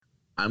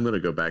I'm going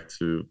to go back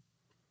to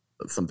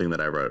something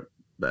that I wrote,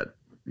 that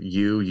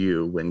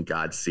when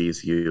God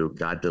sees you,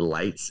 God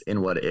delights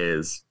in what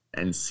is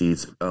and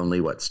sees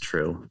only what's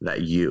true.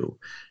 That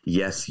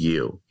yes,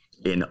 you,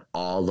 in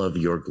all of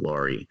your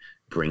glory,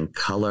 bring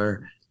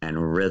color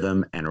and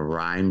rhythm and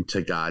rhyme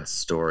to God's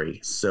story.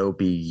 So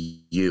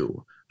be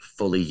you,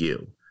 fully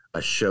you,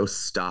 a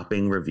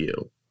show-stopping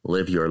review.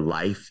 Live your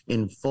life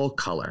in full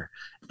color,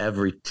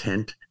 every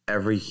tint,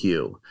 every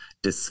hue.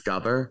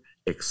 Discover,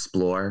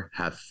 explore,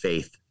 have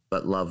faith,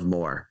 but love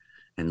more,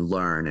 and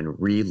learn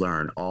and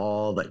relearn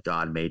all that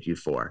God made you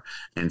for.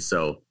 And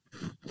so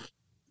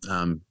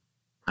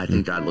I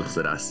think God looks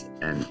at us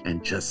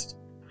and just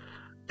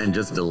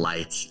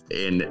delights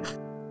in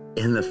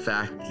the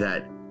fact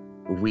that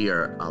we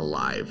are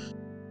alive.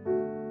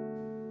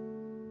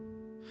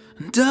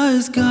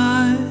 Does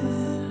God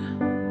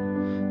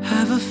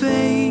have a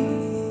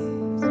face?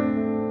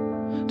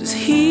 Does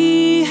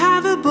he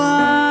have a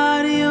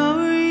body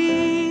or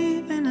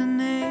even a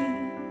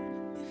name?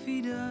 If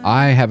he does,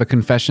 I have a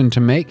confession to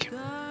make.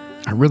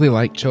 I really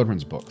like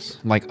children's books,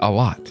 like a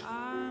lot,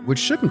 which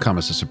shouldn't come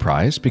as a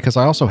surprise because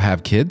I also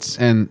have kids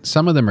and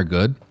some of them are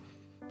good.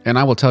 And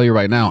I will tell you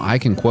right now, I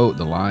can quote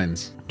the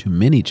lines to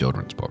many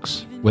children's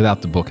books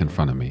without the book in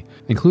front of me,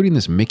 including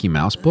this Mickey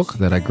Mouse book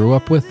that I grew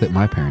up with that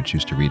my parents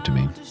used to read to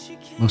me,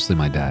 mostly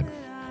my dad.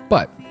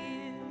 But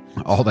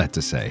all that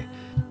to say,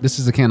 this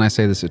is the Can I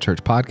Say This at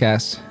Church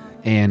podcast,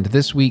 and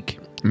this week,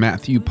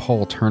 Matthew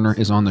Paul Turner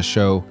is on the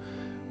show.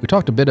 We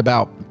talked a bit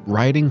about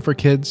writing for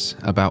kids,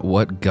 about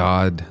what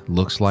God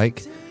looks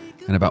like,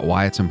 and about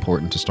why it's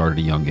important to start at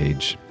a young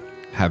age,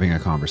 having a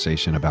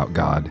conversation about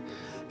God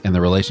and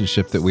the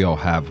relationship that we all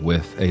have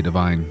with a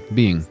divine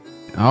being.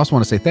 I also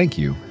want to say thank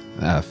you.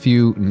 A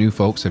few new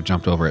folks have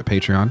jumped over at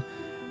Patreon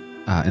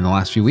in the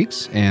last few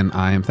weeks, and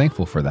I am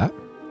thankful for that.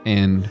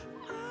 And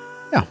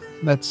yeah,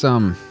 that's,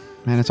 man,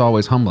 it's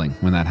always humbling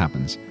when that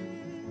happens.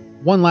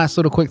 One last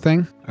little quick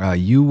thing.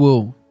 You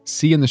will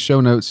see in the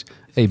show notes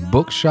a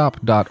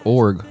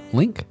bookshop.org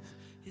link.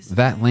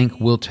 That link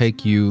will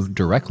take you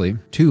directly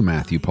to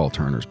Matthew Paul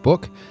Turner's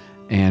book,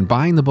 and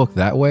buying the book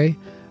that way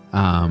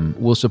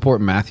will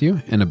support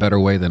Matthew in a better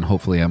way than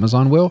hopefully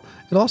Amazon will.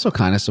 It'll also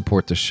kind of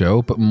support the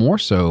show, but more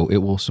so it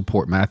will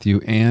support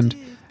Matthew and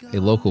a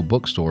local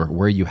bookstore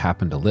where you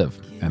happen to live.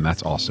 And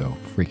that's also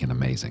freaking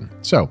amazing.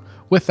 So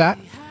with that,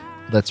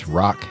 let's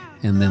rock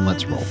and then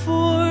let's roll.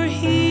 before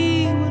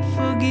he would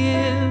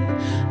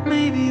forgive,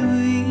 maybe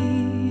we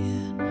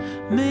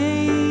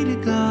made a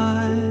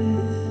God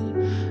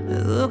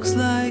that looks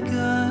like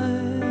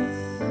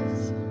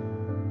us.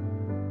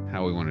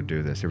 How we want to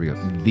do this. Here we go.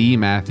 The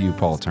Matthew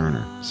Paul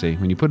Turner. See,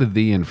 when you put a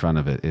 "the" in front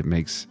of it, it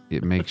makes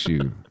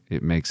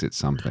it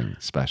something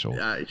special.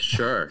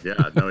 Sure. Yeah.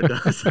 No, it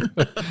does.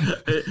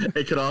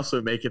 it could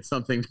also make it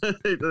something,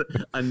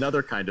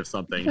 another kind of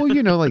something. Well,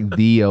 like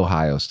the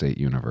Ohio State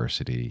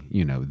University.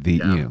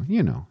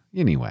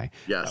 Anyway.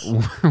 Yes.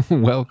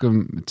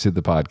 Welcome to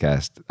the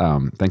podcast.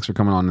 Thanks for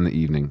coming on in the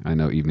evening. I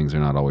know evenings are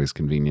not always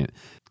convenient,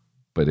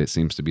 but it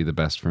seems to be the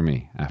best for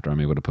me after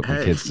I'm able to put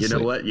my kids to sleep. You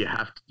know what?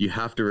 You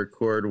have to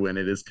record when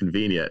it is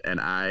convenient,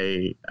 and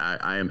I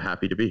am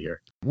happy to be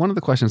here. One of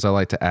the questions I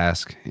like to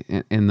ask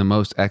in the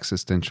most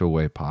existential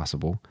way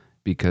possible,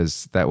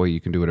 because that way you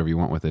can do whatever you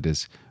want with it,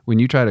 is when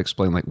you try to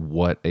explain like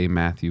what a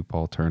Matthew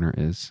Paul Turner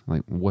is,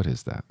 like what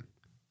is that?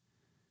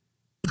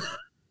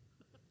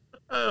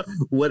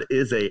 What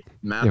is a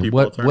Matthew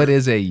Paul Turner? What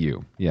is a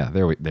you? Yeah,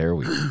 there we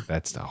go.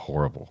 That's a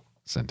horrible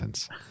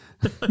sentence.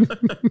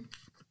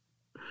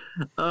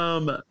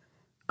 I'm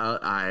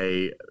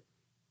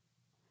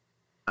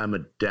a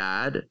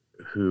dad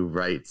who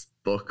writes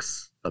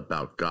books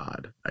about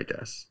God, I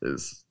guess.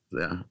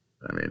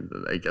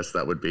 I guess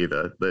that would be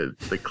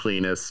the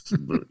cleanest,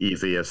 the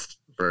easiest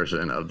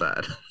version of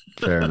that.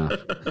 Fair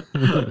enough.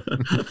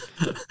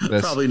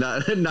 Probably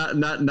not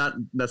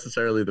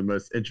necessarily the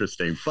most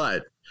interesting,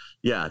 but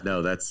yeah,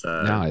 no, that's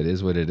no, it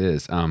is what it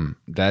is.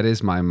 That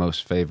is my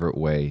most favorite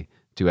way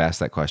to ask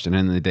that question.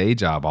 And in the day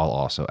job, I'll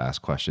also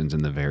ask questions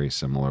in the very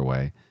similar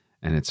way.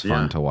 And it's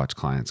fun to watch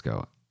clients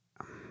go,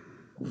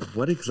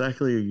 what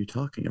exactly are you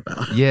talking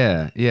about?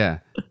 Yeah.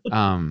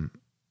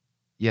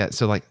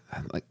 So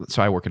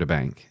so I work at a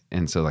bank.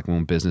 And so like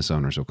when business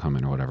owners will come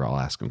in or whatever, I'll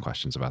ask them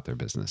questions about their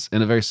business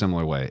in a very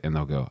similar way. And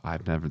they'll go,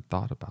 I've never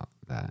thought about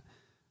that.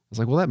 I was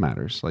like, well, that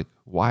matters. Like,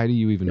 why do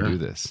you even do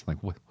this? Like,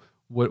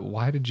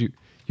 why did you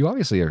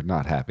obviously are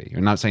not happy.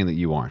 You're not saying that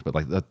you aren't, but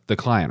like the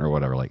client or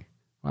whatever, like,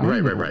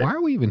 right. Why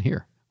are we even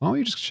here? Why don't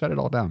we just shut it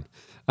all down?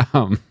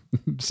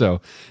 So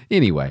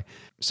anyway,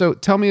 so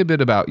tell me a bit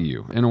about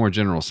you in a more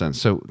general sense.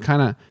 So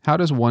kind of how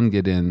does one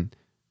get in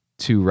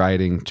to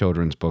writing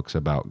children's books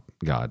about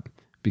God?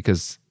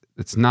 Because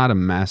it's not a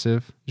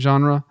massive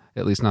genre,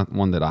 at least not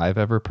one that I've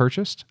ever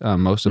purchased.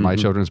 Most of my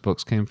children's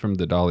books came from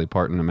the Dolly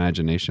Parton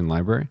Imagination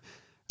Library.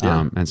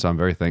 And so I'm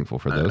very thankful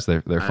for those.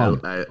 They're fun.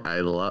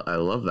 I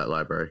love that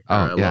library. Oh,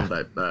 I love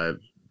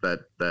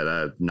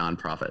that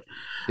nonprofit.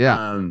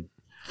 Yeah.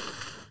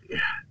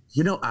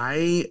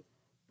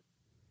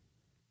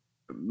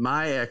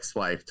 my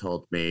ex-wife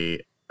told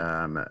me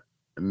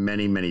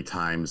many, many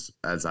times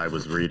as I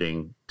was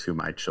reading to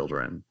my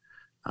children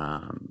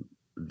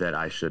that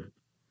I should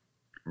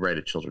write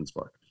a children's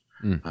book.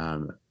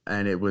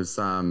 And it was,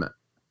 and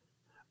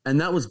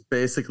that was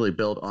basically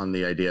built on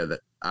the idea that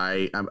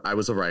I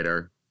was a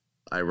writer.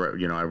 I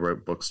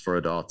wrote books for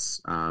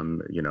adults,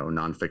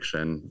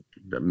 nonfiction,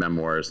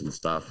 memoirs and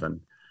stuff. And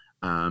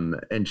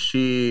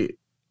she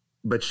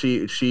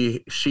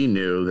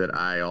knew that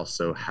I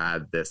also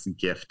had this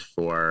gift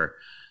for,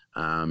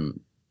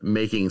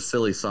 making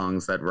silly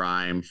songs that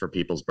rhyme for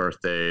people's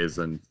birthdays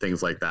and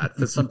things like that.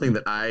 It's something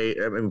that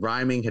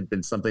rhyming had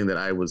been something that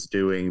I was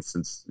doing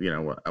since,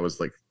 I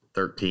was like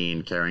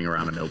 13, carrying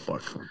around a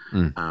notebook.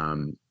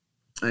 And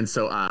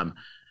so,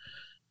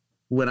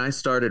 when I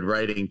started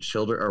writing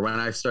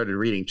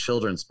reading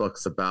children's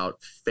books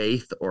about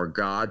faith or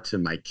God to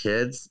my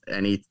kids,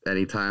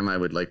 anytime I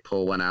would like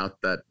pull one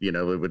out that, it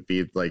would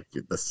be like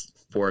the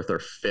fourth or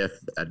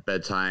fifth at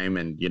bedtime,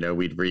 and,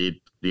 we'd read,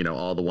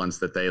 all the ones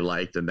that they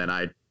liked. And then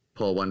I'd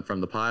pull one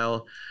from the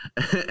pile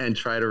and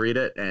try to read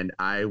it. And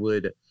I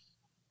would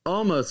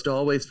almost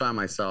always find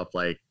myself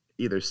like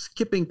either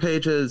skipping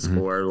pages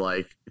or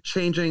like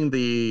changing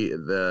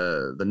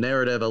the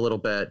narrative a little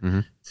bit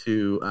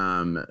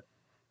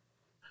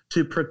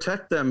to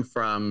protect them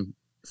from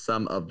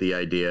some of the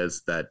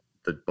ideas that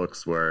the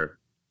books were,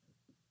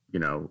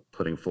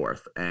 putting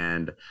forth.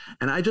 And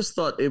I just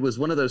thought it was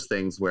one of those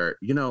things where,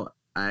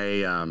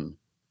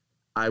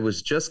 I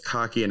was just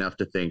cocky enough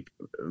to think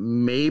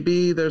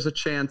maybe there's a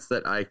chance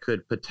that I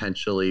could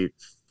potentially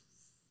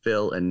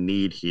fill a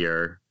need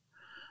here,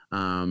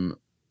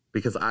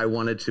 because I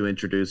wanted to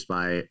introduce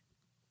my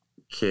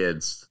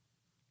kids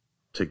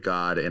to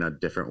God in a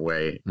different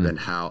way than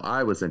how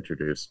I was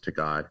introduced to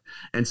God.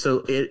 And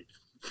so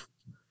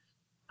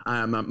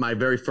my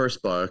very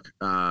first book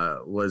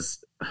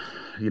was,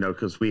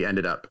 because we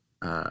ended up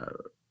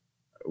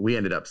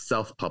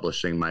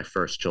self-publishing my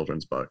first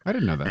children's book. I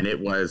didn't know that. And it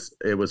was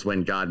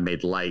When God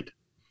Made Light.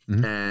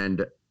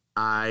 And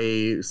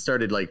I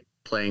started like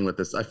playing with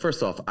this.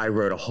 First off, I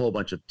wrote a whole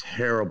bunch of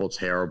terrible,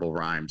 terrible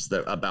rhymes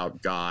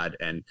about God.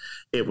 And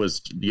it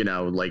was,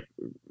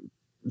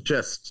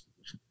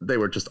 they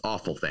were just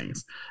awful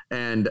things.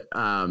 And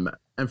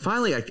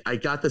finally I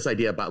got this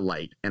idea about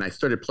light, and I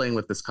started playing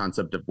with this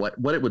concept of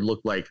what it would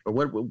look like,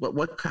 or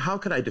how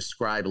could I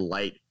describe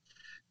light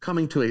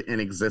coming to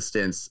an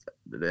existence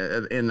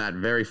in that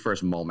very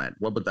first moment?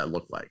 What would that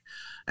look like?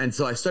 And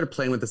so I started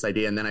playing with this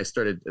idea, and then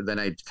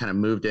I kind of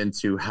moved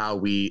into how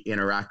we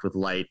interact with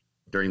light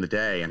during the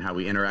day and how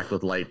we interact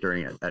with light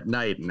at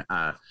night,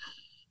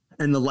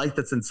 and the light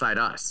that's inside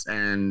us,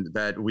 and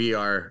that we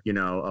are,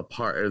 a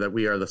part, or that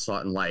we are the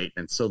salt and light.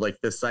 And so like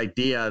this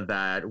idea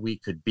that we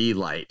could be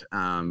light,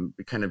 kind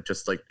of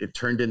just like it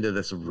turned into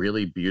this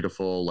really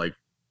beautiful, like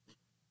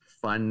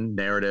fun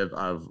narrative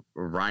of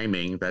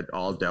rhyming that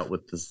all dealt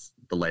with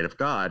the light of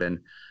God. And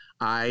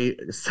I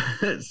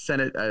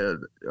sent it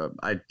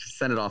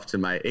off to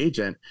my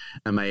agent,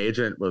 and my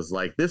agent was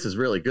like, "This is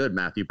really good,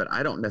 Matthew, but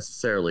I don't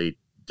necessarily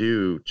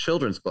do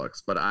children's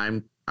books, but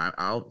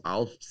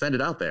I'll send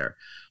it out there."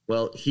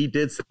 Well, he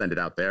did send it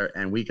out there,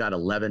 and we got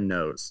 11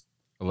 no's.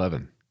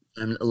 11.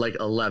 And like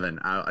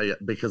 11,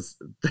 because,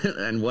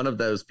 and one of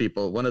those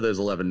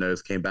 11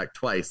 no's came back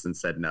twice and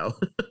said no.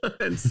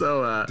 And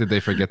so, did they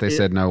forget they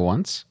said no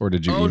once, or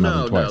did you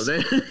email them twice? No,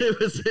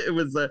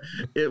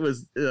 it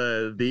was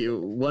the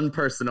one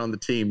person on the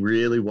team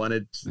really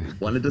wanted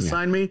to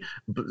sign me,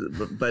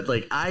 but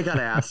like I got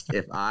asked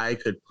if I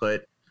could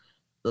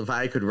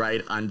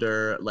write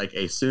under like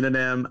a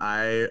pseudonym.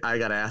 I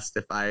got asked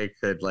if I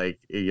could,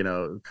 like,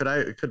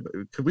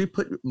 could we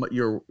put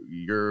your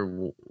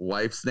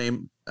wife's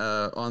name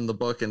on the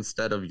book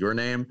instead of your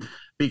name?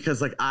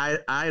 Because like I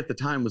at the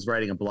time was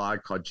writing a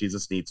blog called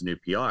Jesus Needs New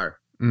PR.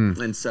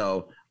 And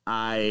so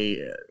I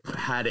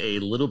had a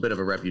little bit of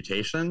a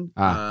reputation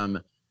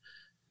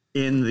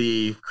in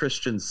the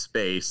Christian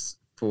space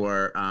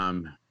for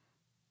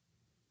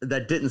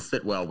that didn't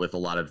sit well with a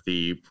lot of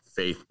the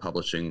faith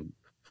publishing,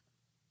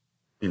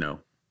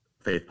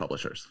 faith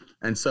publishers.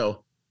 And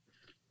so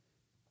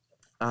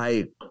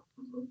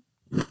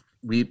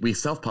we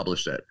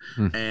self-published it,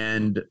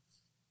 and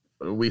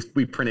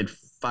we printed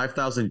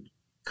 5,000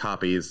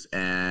 copies,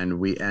 and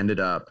we ended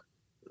up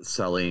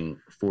selling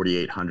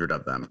 4,800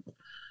 of them.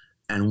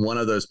 And one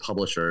of those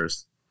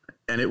publishers,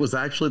 and it was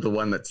actually the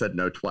one that said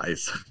no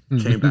twice,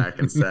 came back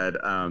and said,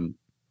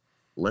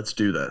 let's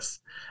do this.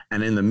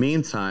 And in the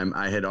meantime,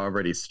 I had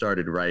already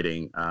started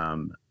writing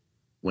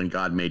When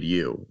God Made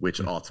You, which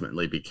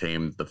ultimately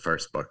became the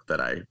first book that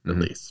I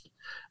released.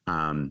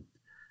 And,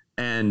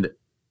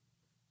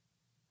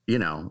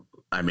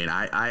 I mean,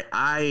 I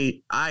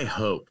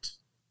hoped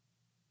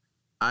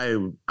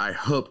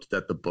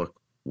that the book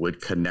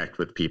would connect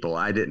with people.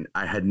 I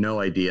had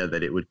no idea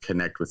that it would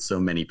connect with so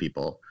many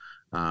people,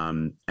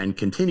 and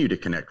continue to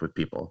connect with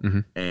people.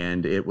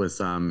 And it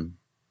was a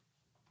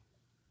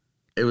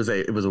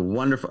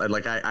wonderful,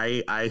 like,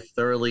 I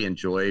thoroughly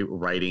enjoy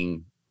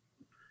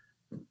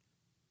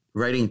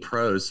writing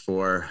prose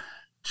for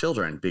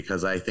children,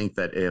 because I think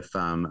that if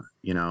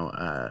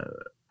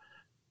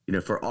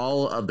for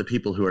all of the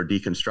people who are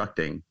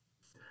deconstructing,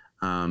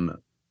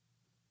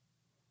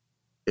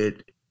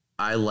 it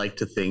I like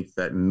to think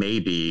that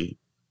maybe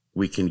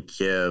we can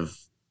give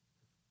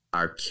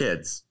our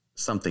kids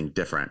something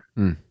different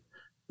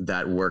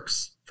that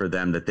works for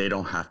them, that they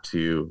don't have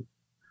to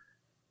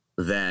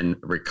then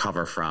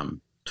recover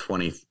from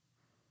 20,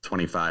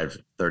 25,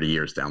 30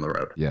 years down the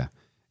road. Yeah.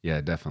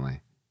 Yeah,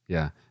 definitely.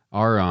 Yeah.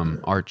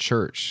 Our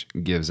church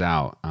gives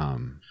out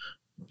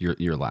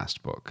your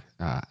last book.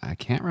 I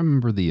can't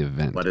remember the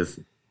event.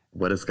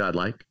 What is God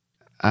like?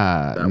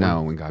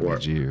 No, When God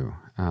Made You.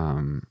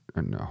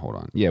 No, hold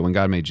on. Yeah, When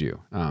God Made You.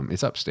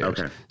 It's upstairs.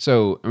 Okay.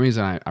 So the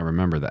reason I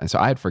remember that, and so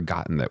I had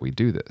forgotten that we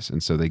do this,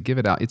 and so they give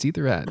it out. It's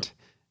either at,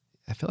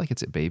 I feel like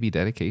it's at baby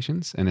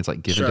dedications, and it's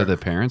like given to the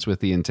parents with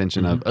the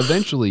intention of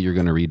eventually you're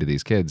going to read to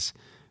these kids.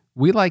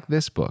 We like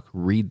this book.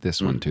 Read this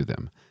one to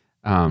them.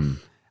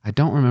 I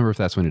don't remember if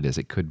that's when it is.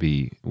 It could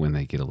be when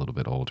they get a little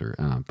bit older,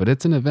 but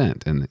it's an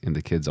event, and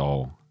the kids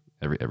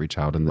every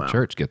child in the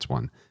church gets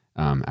one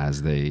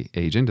as they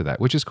age into that,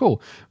 which is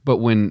cool. But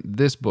when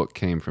this book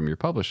came from your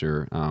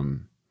publisher,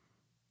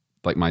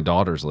 like my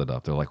daughters lit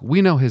up. They're like,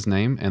 we know his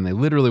name, and they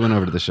literally went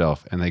over to the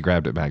shelf and they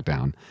grabbed it back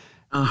down.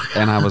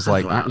 And I was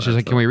like, she's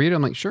like, can we read it?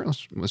 I'm like, sure,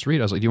 let's read it.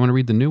 I was like, do you want to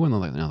read the new one? They're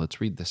like, no,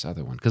 let's read this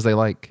other one. Because they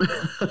like.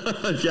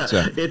 Yeah,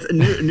 so, it's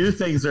new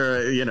things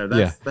are,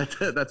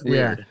 that's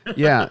weird.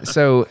 Yeah.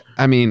 So,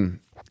 I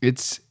mean,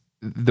 it's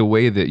the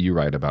way that you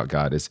write about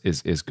God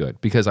is good.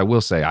 Because I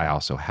will say, I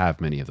also have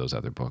many of those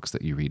other books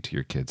that you read to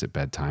your kids at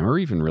bedtime or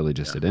even really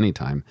just at any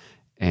time.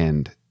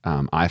 And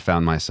I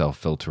found myself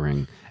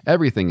filtering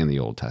everything in the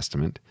Old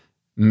Testament,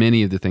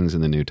 many of the things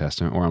in the New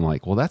Testament, where I'm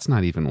like, well, that's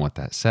not even what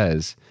that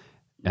says.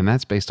 And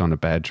that's based on a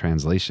bad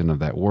translation of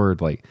that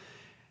word. Like,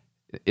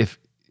 if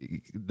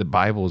the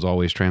Bible is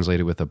always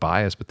translated with a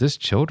bias, but this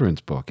children's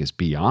book is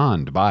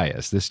beyond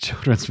bias. This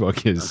children's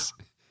book is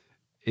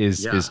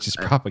just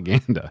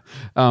propaganda.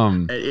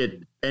 And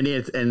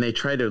they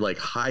try to like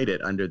hide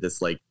it under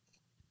this like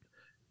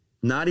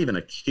not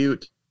even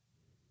cute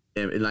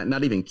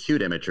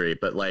imagery,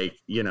 but like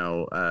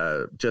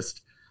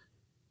just.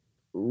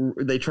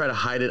 They try to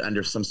hide it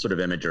under some sort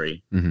of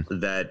imagery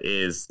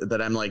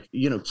that I'm like,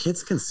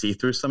 kids can see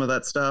through some of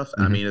that stuff.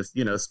 I mean, it's,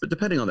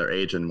 depending on their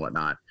age and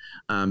whatnot.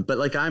 But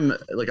like, I'm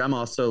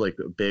also like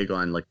big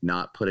on like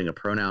not putting a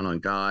pronoun on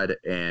God.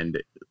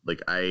 And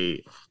like, I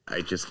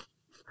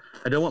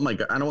don't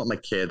want my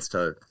kids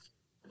to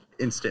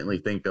instantly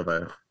think of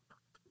a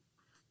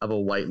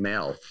white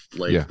male,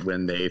 like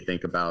when they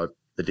think about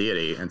the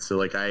deity. And so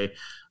like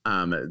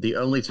the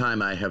only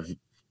time I have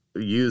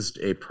used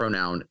a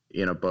pronoun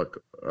in a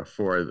book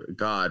for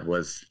God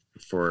was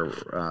for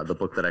the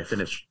book that I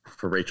finished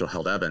for Rachel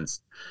Held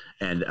Evans,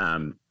 and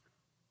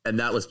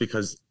that was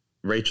because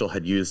Rachel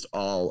had used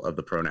all of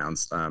the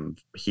pronouns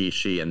he,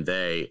 she, and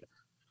they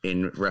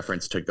in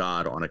reference to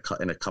God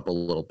in a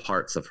couple little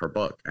parts of her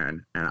book,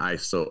 and I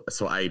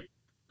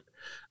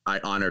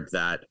honored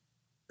that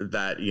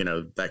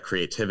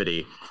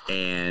creativity.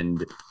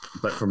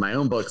 But for my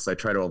own books, I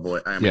try to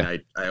avoid, I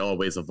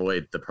always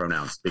avoid the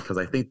pronouns, because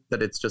I think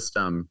that it's just,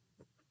 I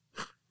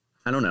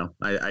don't know.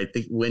 I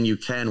think when you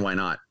can, why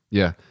not?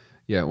 Yeah.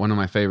 Yeah. One of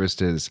my favorites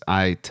is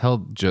I tell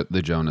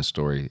the Jonah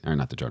story, or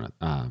not the Jonah.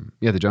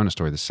 The Jonah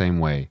story the same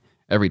way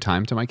every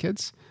time to my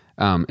kids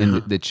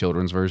in the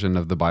children's version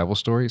of the Bible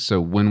story.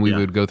 So when we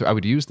would go through, I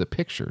would use the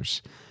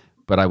pictures,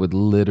 but I would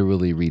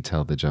literally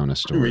retell the Jonah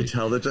story.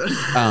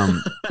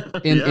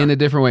 In a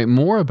different way.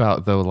 More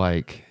about, though,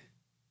 like,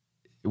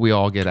 we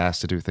all get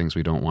asked to do things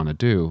we don't want to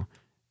do.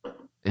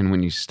 And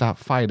when you stop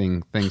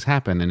fighting, things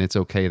happen. And it's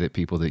okay that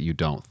people that you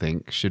don't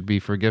think should be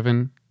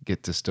forgiven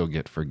get to still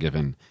get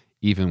forgiven,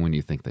 even when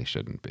you think they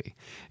shouldn't be,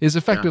 is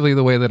effectively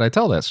the way that I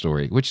tell that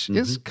story, which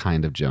is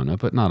kind of Jonah,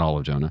 but not all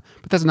of Jonah.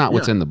 But that's not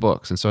what's in the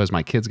books. And so as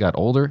my kids got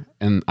older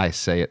and I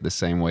say it the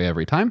same way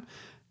every time,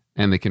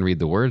 and they can read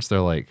the words, they're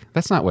like,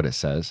 that's not what it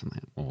says. I'm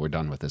like, well, we're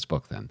done with this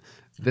book then.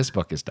 This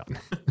book is done.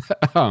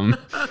 When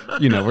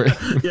you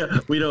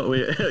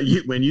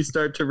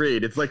start to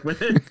read, it's like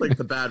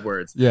the bad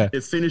words. Yeah.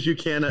 As soon as you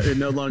can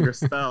no longer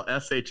spell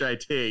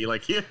S-H-I-T,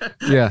 like,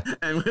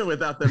 and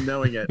without them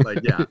knowing it,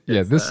 like,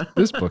 this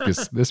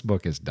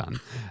book is done.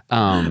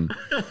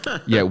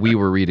 We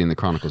were reading the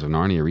Chronicles of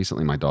Narnia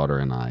recently, my daughter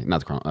and I,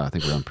 I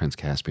think we're on Prince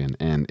Caspian,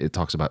 and it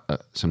talks about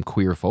some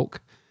queer folk.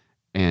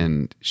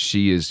 And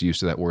she is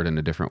used to that word in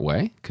a different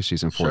way because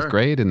she's in fourth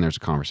grade, and there's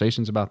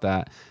conversations about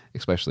that,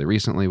 especially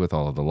recently with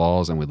all of the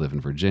laws. And we live in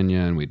Virginia,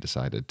 and we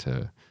decided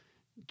to,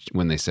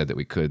 when they said that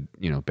we could,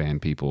 ban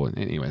people. And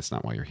anyway, it's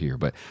not why you're here.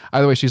 But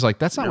either way, she's like,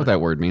 that's not what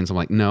that word means. I'm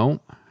like, no,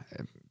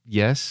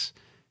 yes,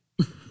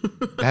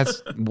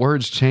 that's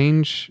words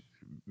change.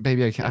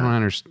 Baby, I don't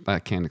understand. I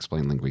can't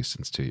explain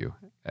linguistics to you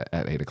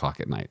at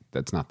 8:00 at night.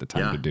 That's not the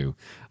time to do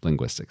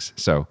linguistics.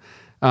 So,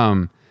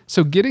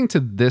 so getting to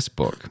this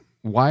book.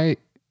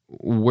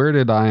 Where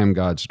did I Am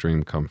God's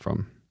Dream come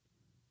from?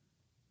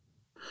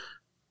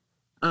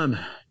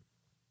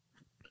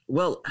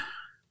 Well,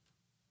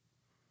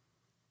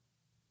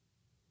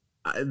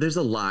 there's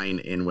a line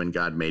in When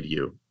God Made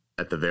You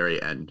at the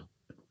very end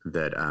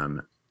that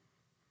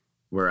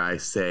where I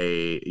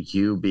say,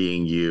 you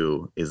being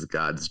you is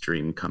God's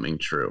dream coming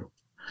true.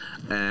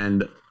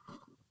 And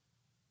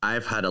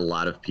I've had a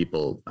lot of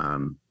people, a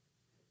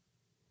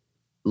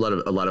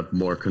lot of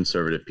more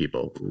conservative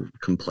people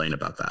complain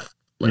about that.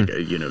 Like,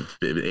 you know,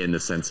 in the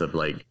sense of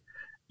like,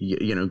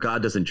 you know,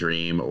 God doesn't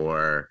dream,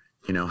 or,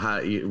 you know,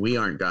 how we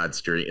aren't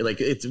God's dream.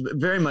 Like, it's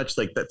very much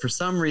like that. For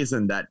some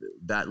reason,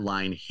 that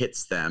line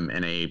hits them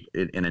in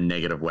a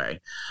negative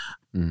way.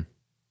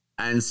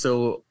 And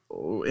so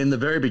in the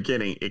very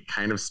beginning, it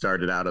kind of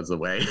started out as a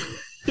way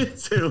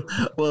to,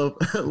 well,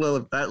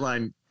 if that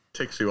line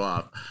ticks you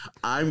off,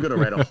 I'm going to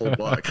write a whole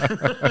book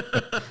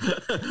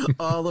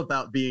all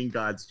about being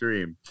God's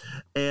dream.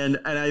 And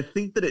I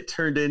think that it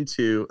turned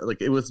into,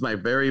 like, it was my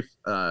very,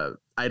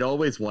 I'd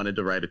always wanted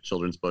to write a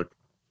children's book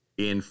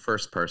in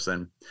first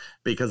person,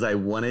 because I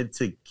wanted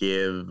to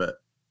give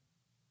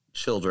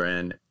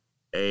children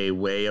a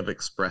way of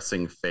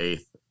expressing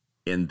faith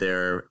in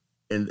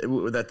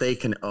that they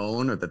can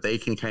own, or that they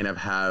can kind of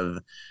have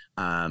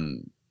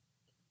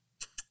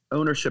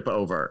ownership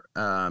over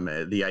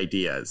the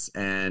ideas.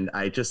 And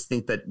I just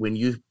think that when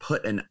you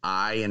put an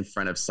I in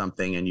front of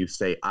something and you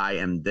say, I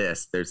am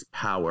this, there's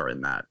power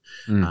in that.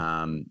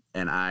 And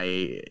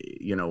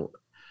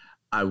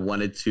I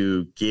wanted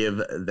to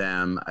give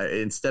them,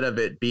 instead of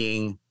it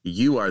being,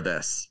 you are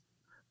this,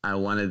 I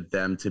wanted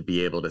them to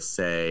be able to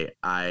say,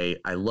 I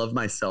love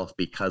myself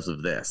because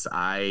of this.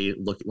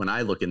 When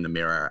I look in the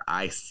mirror,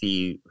 I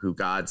see who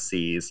God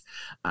sees.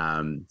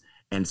 And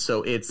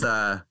so it's,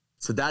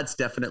 so that's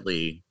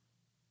definitely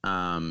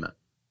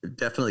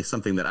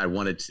something that I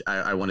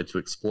wanted to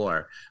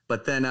explore.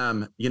 But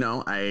then, you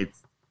know, I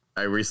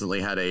recently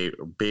had a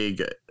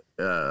big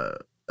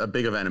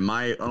event in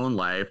my own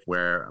life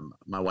where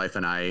my wife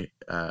and I,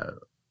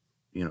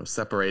 you know,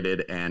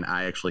 separated, and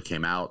I actually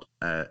came out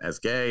as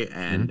gay.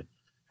 And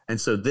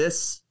so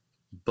this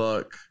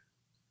book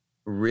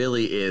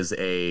really is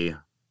a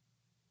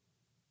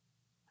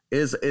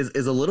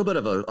little bit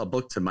of a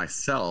book to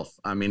myself.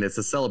 I mean, it's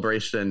a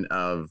celebration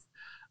of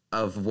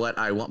what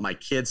I want my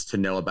kids to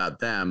know about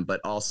them,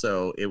 but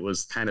also it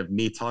was kind of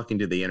me talking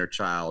to the inner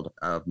child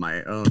of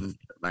my own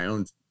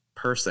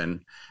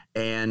person,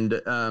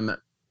 and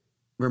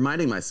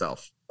reminding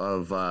myself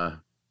of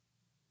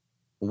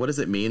what does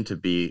it mean to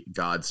be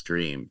God's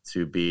dream,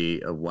 to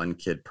be a one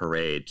kid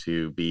parade,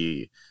 to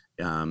be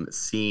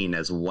seen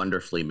as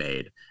wonderfully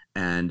made.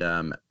 And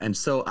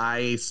so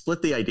I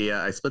split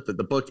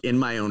the book in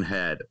my own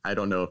head. I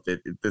don't know if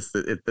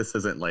this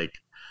isn't like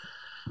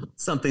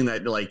something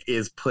that like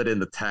is put in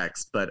the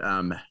text, but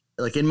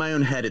like in my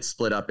own head, it's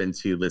split up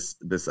into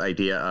this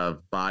idea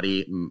of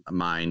body,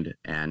 mind,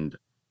 and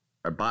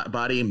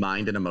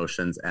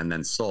emotions, and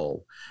then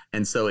soul.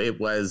 And so it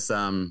was,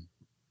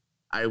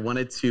 I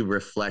wanted to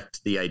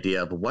reflect the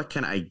idea of what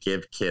can I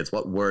give kids?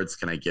 What words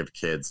can I give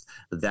kids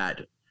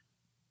that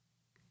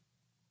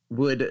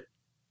would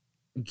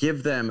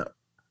give them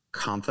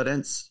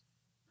confidence,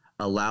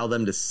 allow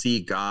them to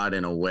see God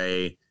in a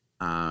way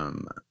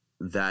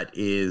that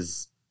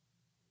is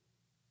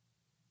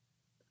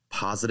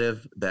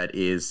positive, that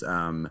is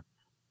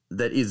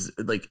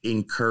like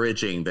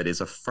encouraging, that is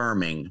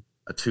affirming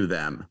to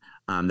them,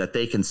 that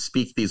they can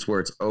speak these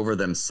words over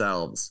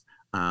themselves.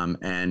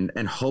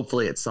 And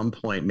hopefully at some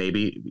point,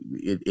 maybe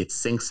it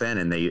sinks in,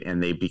 and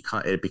it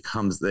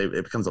becomes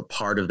a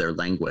part of their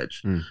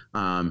language.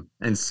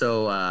 And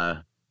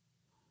so,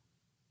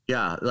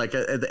 yeah, like,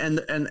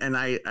 and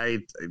I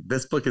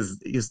this book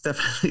is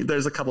definitely,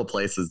 there's a couple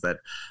places that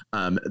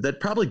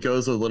probably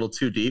goes a little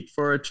too deep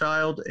for a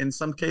child in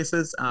some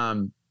cases.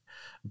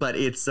 But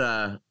it's,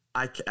 I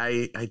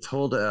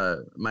told,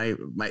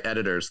 my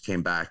editors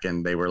came back,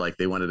 and they were like,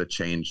 they wanted to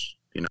change,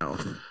 you know,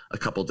 a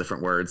couple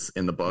different words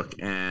in the book.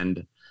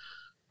 And,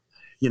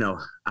 you know,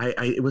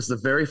 it was the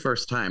very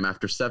first time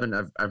after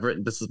I've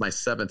written, this is my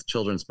 7th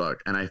children's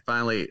book. And I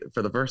finally,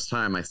 for the first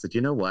time, I said,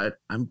 you know what,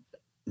 I'm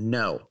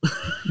going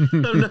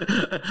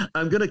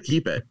to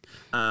keep it.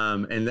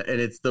 And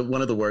it's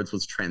one of the words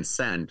was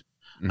transcend.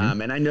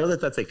 And I know that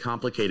that's a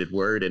complicated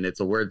word, and it's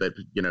a word that,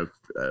 you know,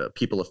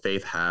 people of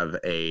faith have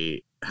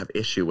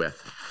issue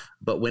with.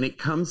 But when it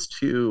comes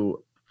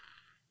to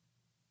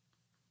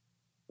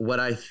what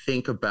I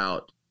think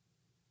about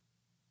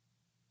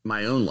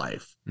my own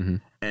life,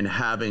 and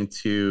having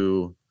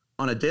to,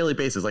 on a daily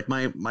basis, like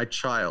my middle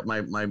child,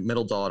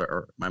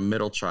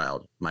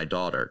 my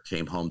daughter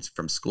came home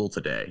from school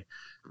today,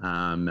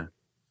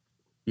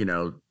 you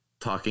know,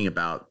 talking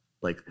about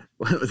like,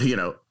 you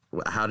know,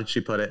 how did she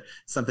put it?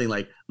 Something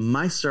like,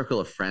 my circle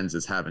of friends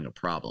is having a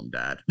problem,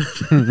 Dad.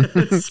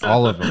 So,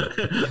 all of them.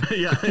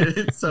 Yeah.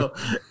 So,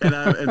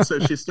 and so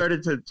she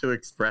started to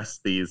express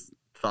these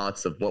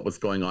thoughts of what was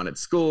going on at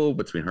school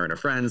between her and her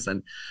friends.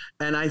 And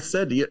I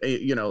said,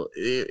 you know,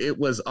 it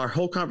was, our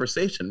whole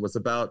conversation was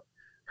about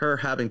her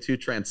having to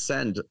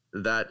transcend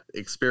that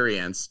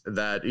experience,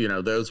 that, you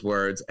know, those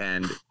words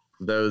and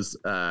those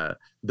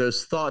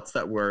thoughts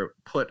that were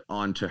put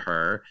onto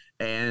her,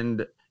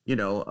 and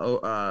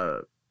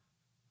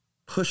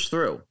push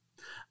through.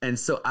 And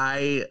so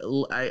I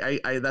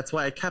that's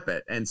why I kept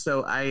it. And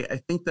so I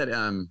think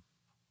that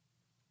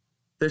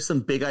there's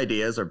some big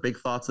ideas or big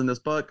thoughts in this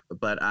book,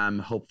 but I'm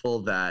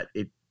hopeful that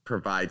it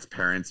provides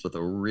parents with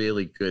a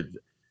really good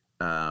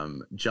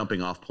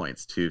jumping off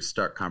points to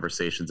start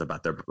conversations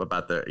about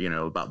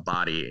about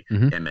body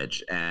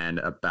image and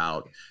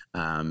about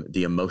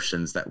the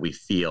emotions that we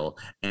feel,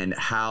 and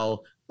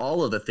how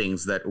all of the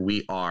things that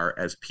we are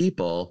as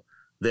people,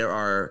 there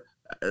are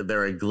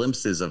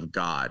glimpses of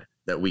God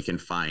that we can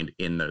find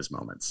in those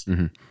moments.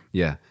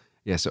 Yeah.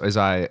 Yeah. So as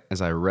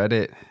I read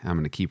it, I'm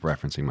going to keep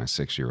referencing my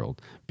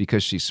 6-year-old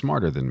because she's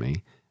smarter than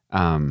me.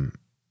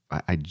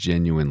 I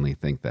genuinely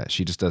think that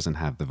she just doesn't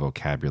have the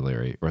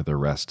vocabulary or the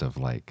rest of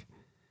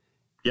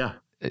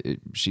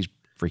she's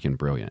freaking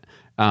brilliant.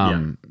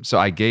 So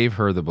I gave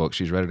her the book.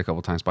 She's read it a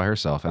couple times by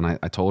herself. And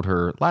I told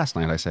her last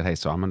night, I said, hey,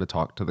 so I'm going to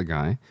talk to the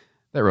guy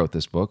that wrote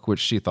this book, which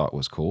she thought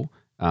was cool.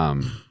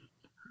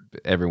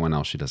 Everyone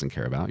else she doesn't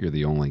care about. You're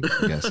the only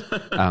guest.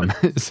 And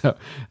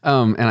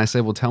I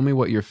said, well, tell me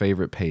what your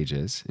favorite page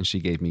is. And she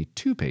gave me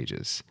 2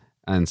 pages.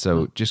 And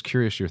so just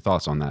curious your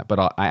thoughts on that.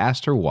 But I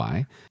asked her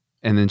why.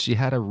 And then she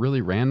had a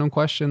really random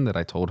question that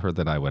I told her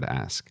that I would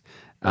ask.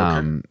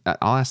 Okay.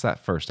 I'll ask that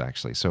first,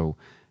 actually. So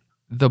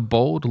the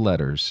bold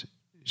letters,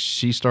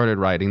 she started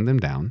writing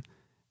them down.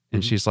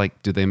 And she's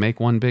like, do they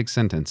make one big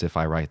sentence if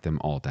I write them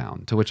all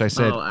down? To which I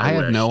said, I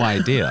have no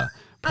idea.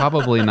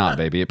 Probably not,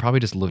 baby. It probably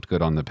just looked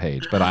good on the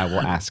page, but I will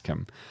ask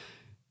him.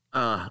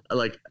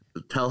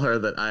 Tell her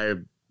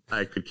that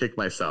I could kick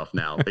myself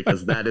now,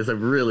 because that is a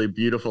really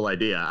beautiful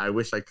idea. I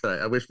wish I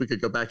could. I wish we could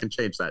go back and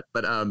change that.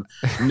 But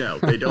no,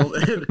 they don't.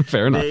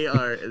 Fair enough. They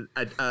are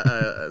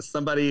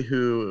somebody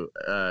who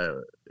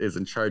is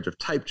in charge of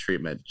type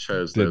treatment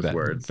chose those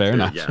words. Fair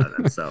enough.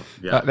 Yeah. So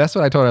that's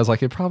what I told her. I was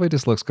like, it probably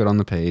just looks good on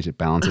the page. It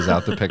balances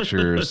out the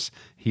pictures.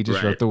 He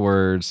just wrote the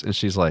words, and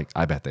she's like,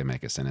 I bet they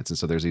make a sentence. And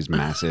so there's these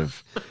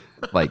massive,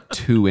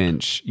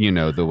 2-inch,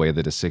 the way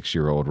that a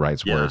 6-year-old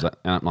writes words. And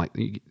I'm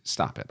like,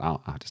 stop it.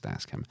 I'll just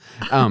ask him.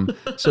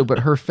 But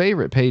her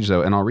favorite page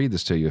though, and I'll read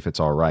this to you if it's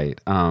all right.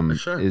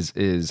 Sure. Is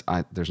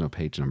there's no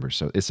page number.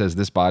 So it says,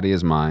 this body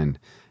is mine,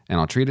 and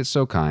I'll treat it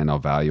so kind. I'll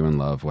value and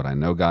love what I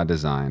know God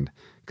designed,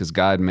 because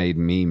God made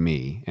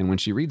me. And when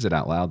she reads it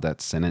out loud,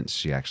 that sentence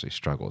she actually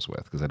struggles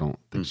with, because I don't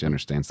think she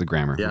understands the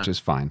grammar, which is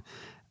fine.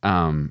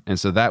 And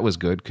so that was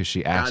good, because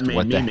she asked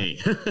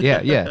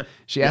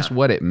She asked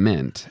what it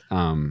meant.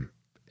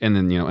 And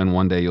then, and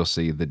one day you'll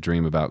see the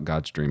dream about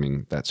God's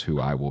dreaming. That's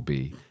who I will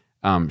be.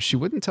 She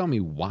wouldn't tell me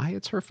why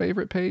it's her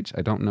favorite page.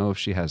 I don't know if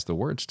she has the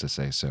words to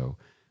say so.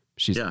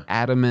 She's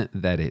adamant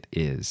that it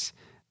is.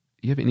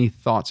 You have any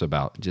thoughts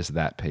about just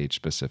that page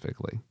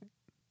specifically?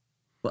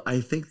 Well, I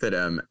think that,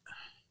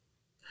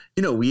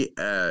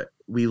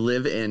 we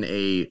live in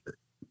a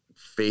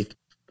faith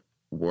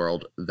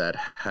world that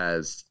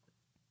has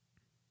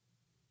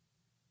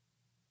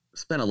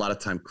spent a lot of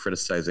time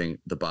criticizing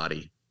the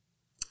body.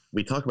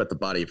 We talk about the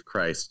body of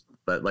Christ,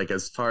 but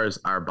as far as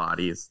our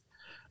bodies,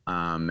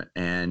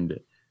 and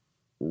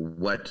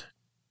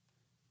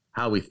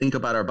how we think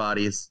about our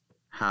bodies,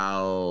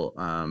 how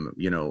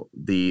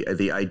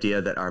the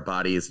idea that our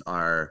bodies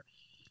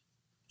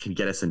can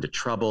get us into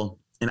trouble.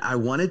 And I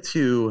wanted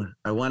to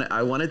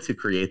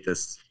create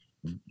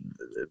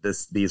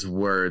these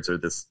words, or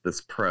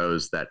this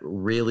prose that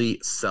really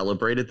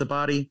celebrated the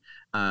body,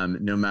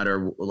 no matter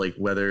what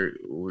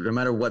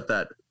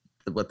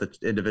the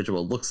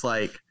individual looks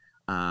like,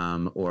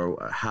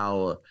 or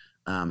how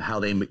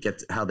they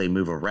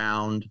move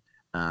around,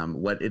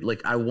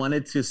 I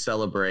wanted to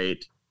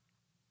celebrate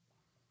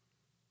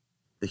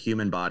the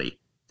human body.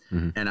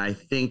 And I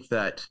think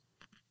that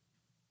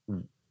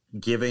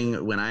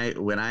when I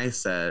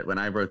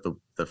wrote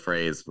the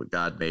phrase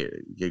God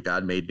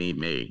made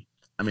me,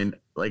 I mean,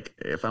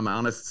 if I'm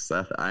honest,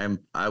 Seth, I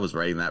was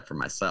writing that for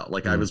myself.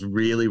 I was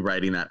really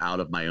writing that out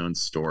of my own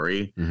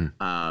story,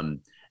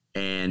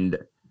 and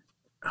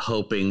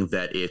hoping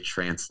that it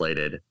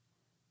translated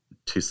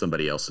to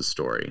somebody else's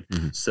story,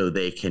 so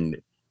they can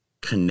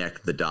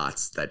connect the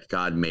dots that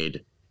God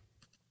made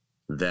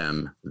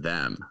them,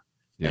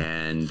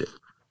 and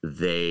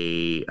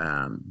they,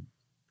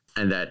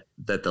 and that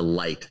the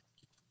light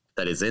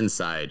that is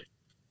inside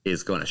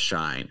is going to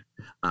shine,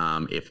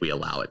 if we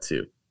allow it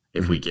to.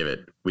 If we give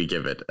it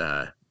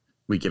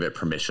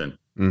permission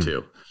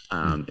to,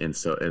 and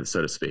so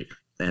to speak.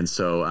 And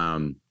so,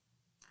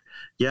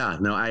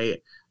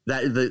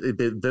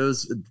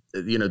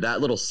 that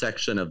little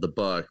section of the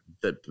book,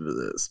 that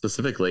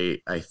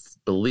specifically, I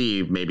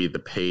believe maybe the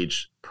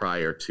page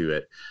prior to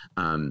it,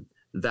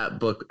 that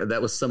book,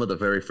 that was some of the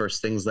very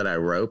first things that I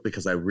wrote,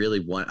 because I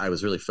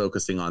was really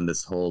focusing on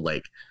this whole,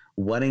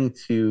 wanting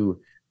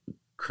to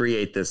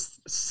create this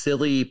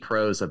silly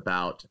prose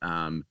about,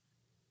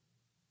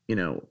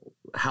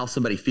 how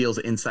somebody feels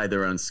inside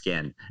their own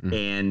skin,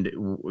 and,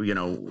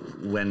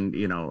 when,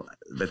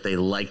 that they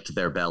liked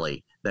their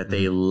belly, that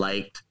they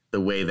liked the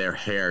way their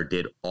hair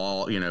did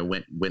all,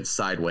 went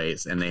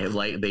sideways, and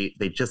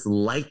they just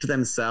liked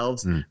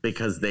themselves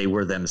because they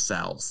were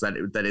themselves.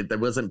 That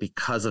wasn't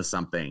because of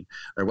something,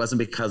 or it wasn't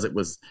because it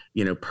was,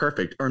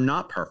 perfect or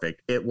not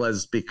perfect. It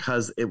was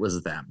because it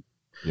was them.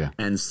 Yeah.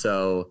 And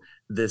so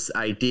this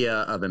idea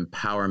of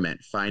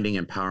empowerment, finding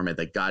empowerment,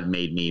 that God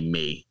made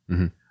me,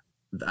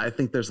 I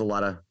think there's a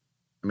lot of,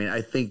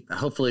 I think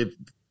hopefully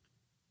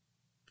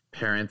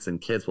parents and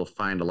kids will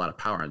find a lot of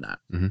power in that.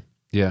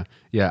 Yeah.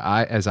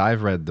 As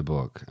I've read the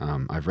book,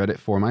 I've read it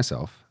for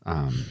myself,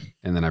 and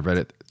then I've read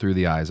it through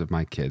the eyes of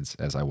my kids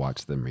as I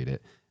watch them read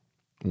it.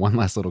 One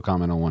last little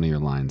comment on one of your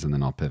lines, and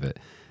then I'll pivot.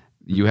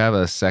 You have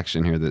a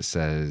section here that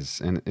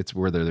says, and it's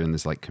where they're in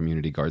this like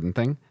community garden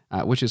thing,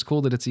 which is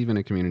cool that it's even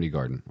a community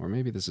garden, or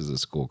maybe this is a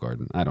school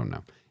garden. I don't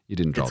know. You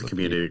didn't draw the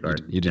community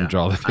garden. You didn't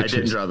draw the pictures. I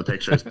didn't draw the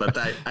pictures, but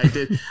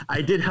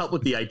I did help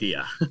with the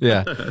idea.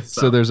 Yeah.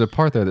 So there's a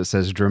part there that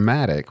says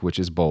dramatic, which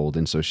is bold,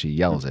 and so she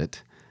yells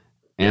it,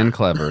 and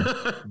clever,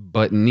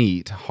 but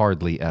neat,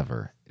 hardly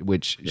ever.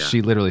 Which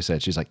she literally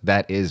said, she's like,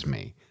 that is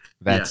me.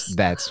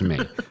 That's me.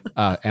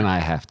 And I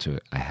had to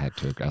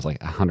agree. I was like,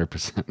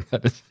 100%.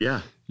 That is,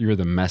 you're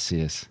the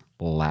messiest,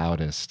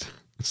 loudest,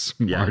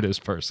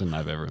 smartest person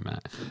I've ever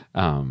met.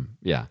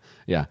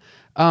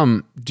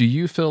 Do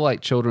you feel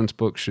like children's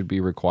books should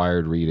be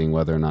required reading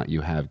whether or not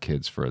you have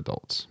kids for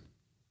adults?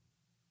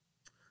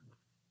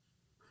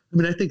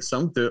 I think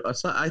some do.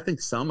 I think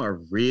some are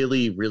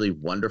really, really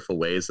wonderful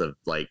ways of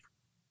like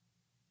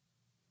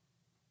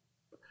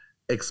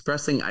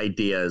expressing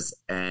ideas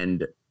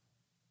and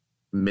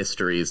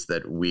mysteries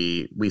that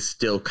we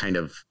still kind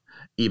of,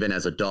 even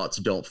as adults,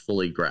 don't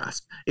fully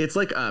grasp. It's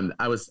like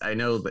I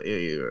know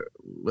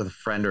with a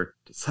friend or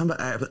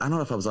somebody, I don't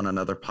know if I was on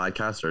another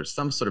podcast or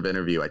some sort of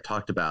interview, I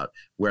talked about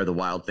Where the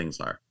Wild Things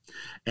Are,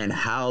 and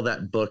how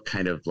that book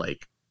kind of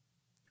like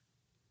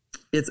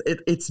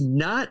it's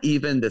not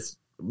even this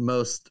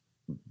most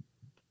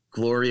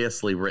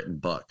gloriously written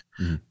book,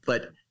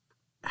 but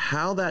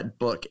how that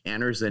book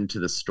enters into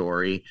the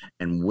story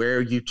and where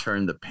you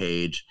turn the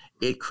page,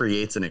 it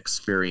creates an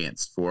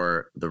experience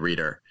for the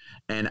reader.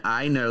 And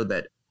I know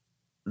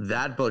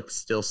that book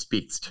still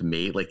speaks to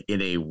me, like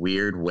in a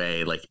weird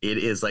way. Like it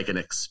is like an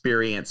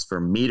experience for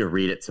me to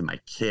read it to my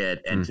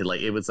kid, and to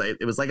like, it was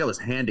like I was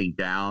handing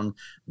down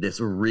this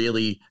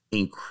really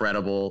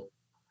incredible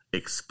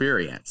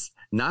experience.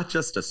 Not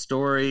just a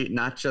story,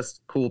 not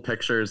just cool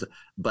pictures,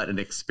 but an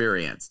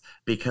experience,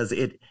 because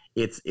it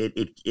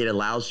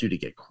allows you to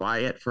get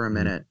quiet for a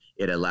minute.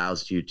 It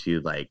allows you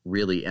to like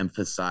really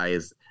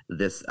emphasize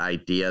this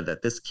idea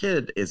that this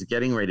kid is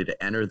getting ready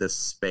to enter this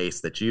space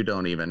that you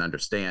don't even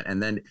understand.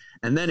 And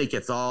then it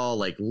gets all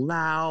like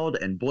loud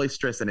and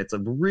boisterous. And it's a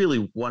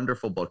really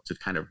wonderful book to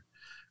kind of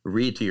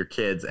read to your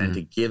kids and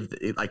to give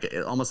like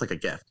almost like a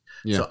gift.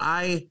 Yeah. So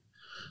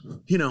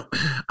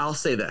I'll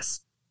say this.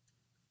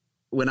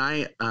 When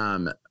I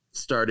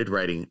started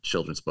writing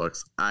children's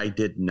books, I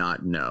did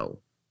not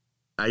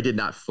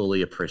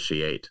fully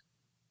appreciate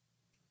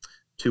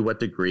to what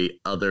degree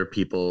other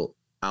people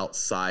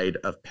outside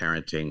of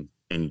parenting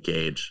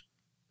engage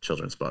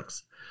children's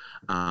books.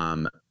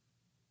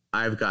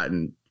 I've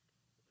gotten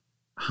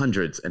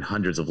hundreds and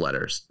hundreds of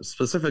letters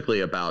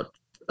specifically about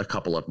a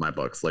couple of my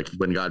books, like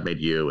When God Made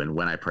You and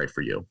When I Pray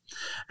for You.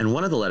 And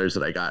one of the letters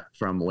that I got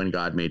from When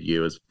God Made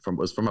You was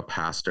from a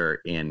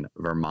pastor in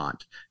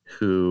Vermont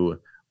who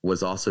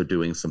was also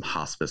doing some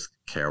hospice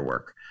care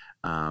work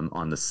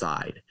on the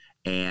side.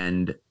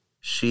 And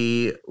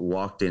she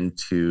walked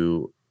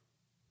into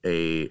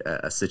a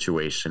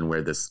situation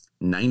where this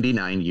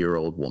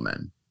 99-year-old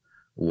woman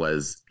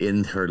was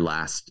in her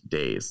last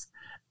days.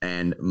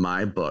 And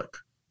my book,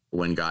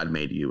 When God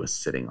Made You, was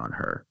sitting on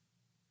her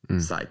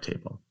side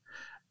table.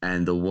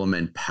 And the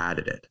woman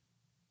patted it.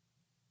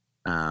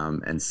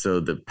 And so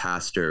the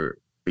pastor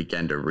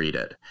began to read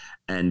it.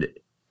 And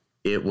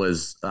it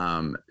was,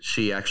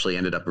 she actually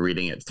ended up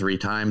reading it 3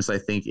 times, I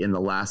think, in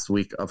the last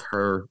week of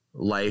her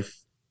life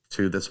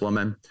to this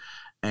woman.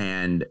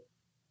 And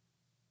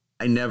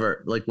I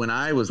never, like when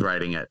I was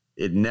writing it,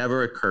 it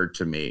never occurred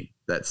to me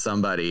that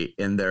somebody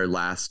in their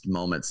last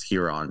moments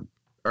here on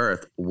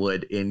earth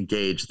would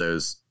engage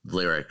those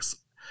lyrics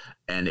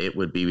and it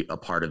would be a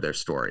part of their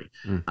story.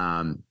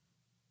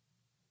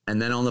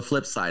 And then on the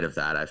flip side of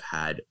that, I've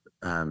had,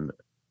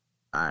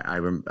 I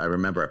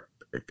remember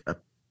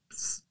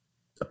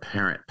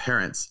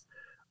parents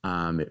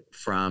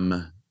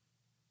from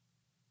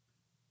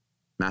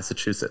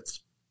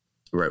Massachusetts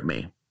wrote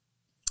me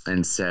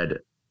and said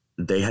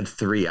they had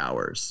 3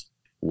 hours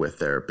with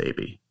their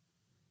baby.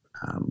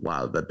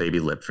 Wow, the baby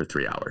lived for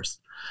 3 hours.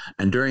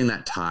 And during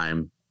that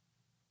time,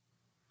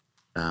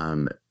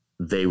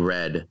 they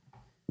read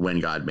When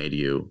God Made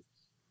You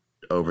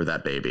over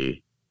that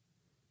baby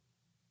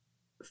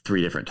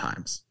 3 different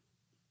times.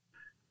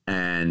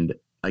 And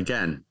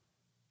again,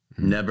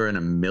 never in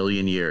a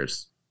million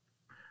years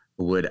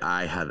would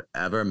I have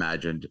ever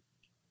imagined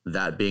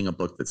that being a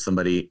book that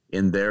somebody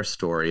in their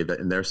story, that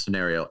in their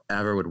scenario,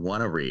 ever would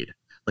want to read.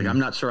 Like, I'm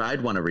not sure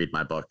I'd want to read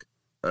my book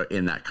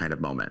in that kind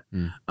of moment.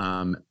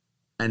 And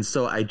And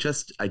so I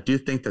do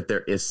think that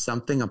there is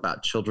something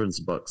about children's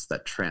books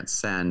that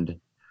transcend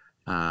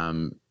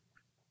to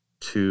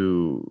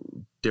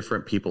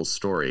different people's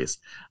stories.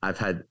 I've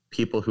had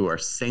people who are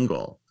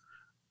single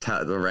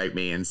write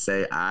me and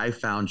say, I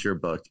found your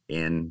book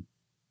in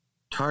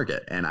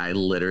Target and I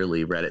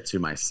literally read it to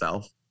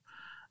myself.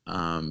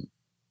 I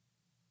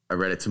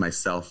read it to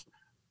myself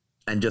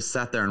and just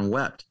sat there and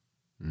wept.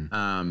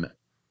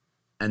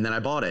 And then I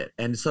bought it.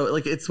 And so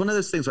like, it's one of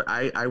those things where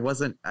I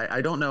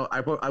don't know.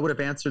 I would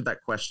have answered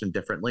that question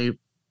differently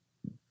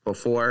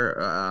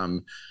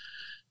before,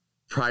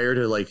 prior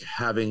to like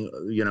having,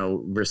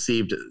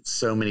 received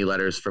so many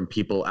letters from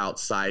people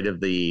outside of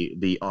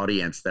the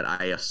audience that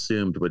I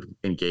assumed would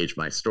engage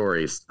my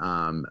stories.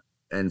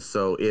 And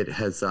so it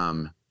has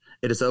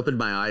opened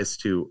my eyes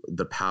to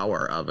the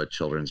power of a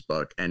children's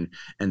book and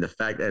the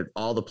fact that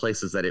all the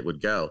places that it would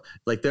go.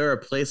 Like there are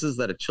places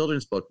that a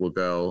children's book will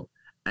go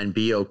and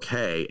be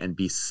okay and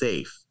be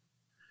safe,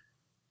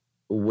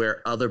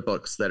 where other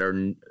books that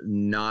are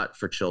not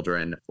for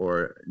children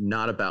or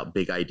not about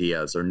big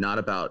ideas or not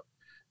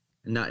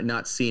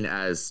seen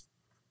as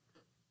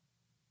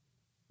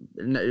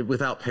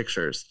without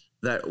pictures,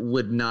 that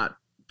would not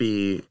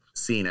be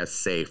seen as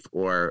safe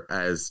or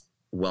as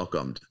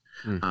welcomed.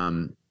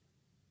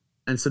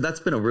 And so that's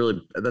been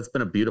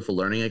a beautiful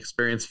learning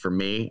experience for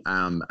me.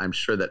 I'm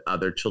sure that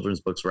other children's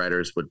books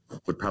writers would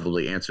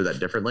probably answer that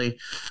differently,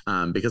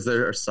 because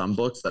there are some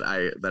books that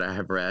I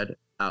have read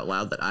out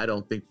loud that I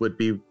don't think would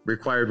be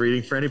required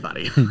reading for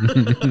anybody.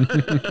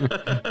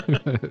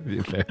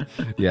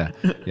 Yeah,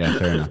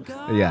 fair enough.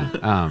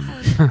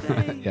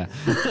 Yeah.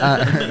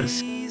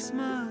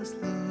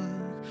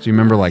 So you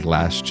remember like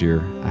last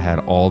year, I had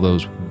all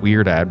those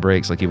weird ad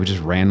breaks, like it would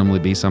just randomly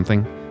be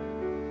something.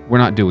 We're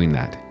not doing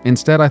that.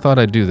 Instead, I thought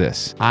I'd do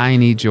this. I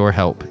need your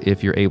help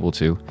if you're able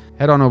to.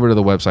 Head on over to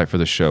the website for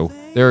the show.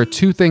 There are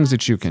two things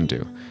that you can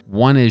do.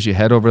 One is you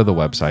head over to the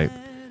website,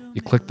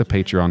 you click the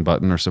Patreon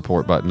button or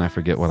support button, I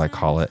forget what I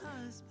call it,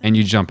 and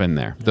you jump in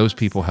there. Those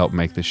people help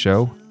make the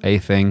show a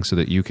thing so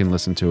that you can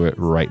listen to it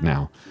right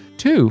now.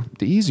 Two,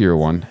 the easier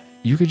one,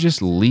 you could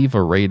just leave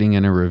a rating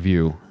and a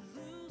review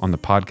on the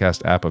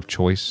podcast app of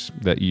choice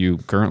that you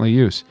currently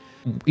use.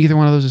 Either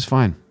one of those is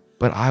fine.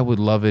 But I would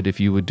love it if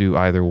you would do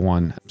either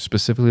one,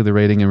 specifically the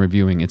rating and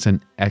reviewing. It's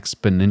an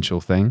exponential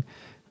thing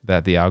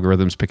that the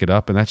algorithms pick it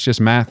up, and that's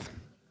just math.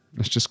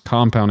 It's just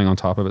compounding on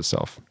top of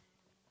itself.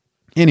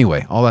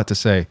 Anyway, all that to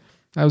say,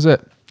 that was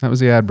it. That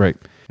was the ad break.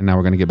 And now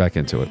we're going to get back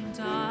into it.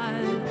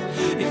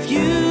 If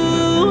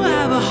you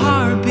have a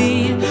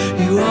heartbeat,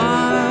 you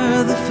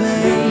are the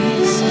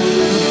face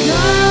of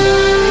God.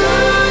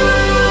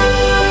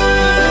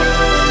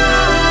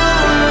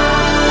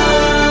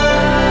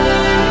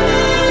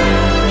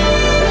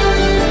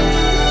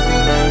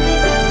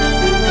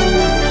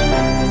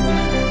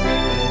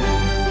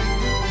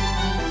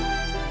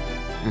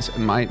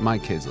 My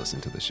kids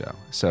listen to the show,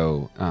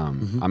 so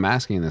I'm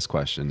asking this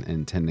question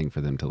intending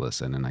for them to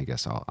listen, and I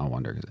guess I'll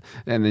wonder.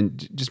 And then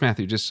just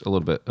Matthew, just a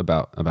little bit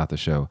about the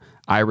show.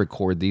 I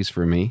record these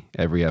for me.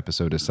 Every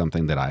episode is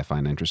something that I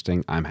find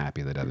interesting. I'm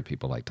happy that other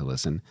people like to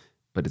listen,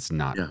 but it's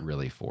not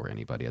really for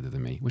anybody other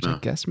than me, which I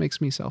guess makes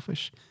me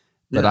selfish.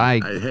 But I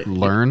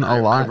learn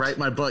a lot. I write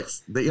my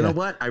books. You know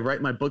what? I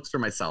write my books for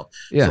myself.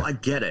 Yeah. So I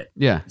get it.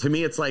 Yeah. To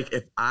me, it's like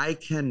if I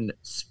can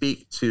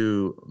speak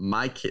to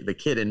my kid, the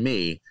kid in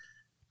me,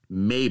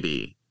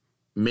 maybe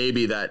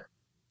that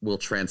will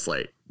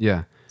translate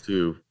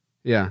to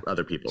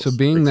other people's So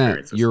being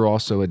experiences. that you're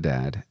also a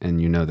dad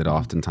and you know that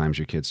oftentimes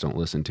your kids don't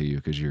listen to you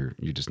because you're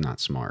just not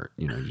smart,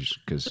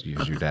 because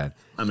you're your dad.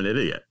 I'm an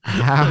idiot.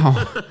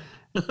 How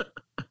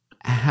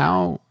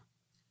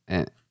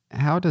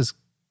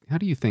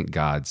do you think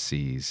God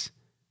sees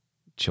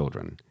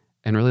children?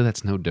 And really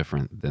that's no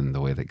different than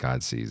the way that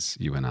God sees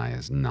you and I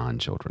as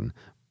non-children.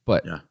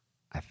 But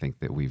I think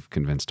that we've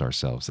convinced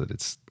ourselves that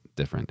it's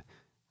different.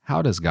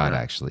 How does God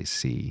actually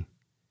see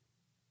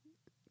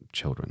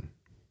children?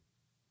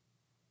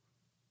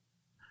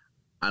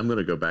 I'm going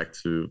to go back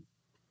to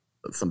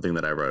something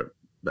that I wrote,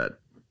 that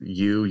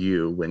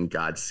when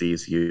God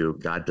sees you,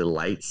 God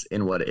delights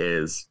in what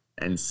is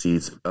and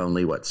sees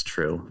only what's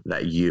true.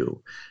 That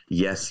you,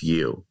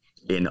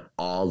 in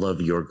all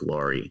of your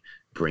glory,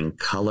 bring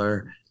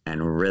color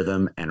and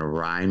rhythm and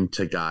rhyme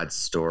to God's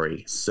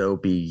story. So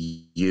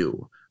be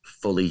you,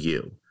 fully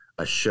you,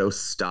 a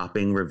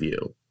show-stopping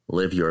review.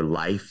 Live your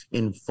life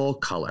in full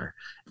color,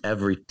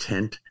 every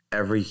tint,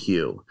 every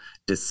hue.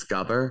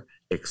 Discover,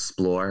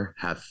 explore,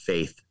 have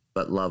faith,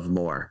 but love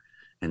more,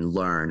 and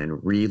learn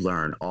and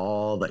relearn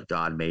all that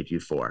God made you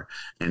for.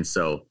 And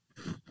so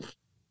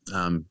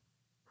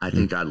I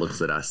think God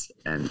looks at us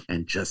and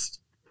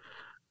just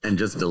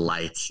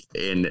delights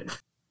in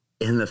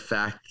the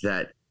fact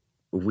that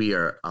we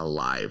are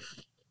alive,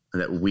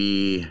 that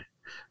we,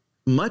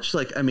 much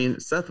like,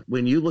 Seth,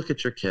 when you look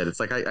at your kid, it's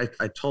like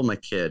I told my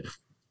kid,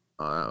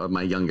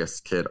 my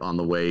youngest kid on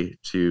the way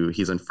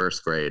he's in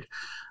first grade,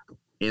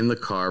 in the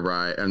car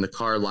ride and the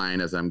car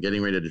line as I'm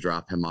getting ready to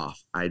drop him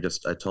off. I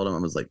told him, I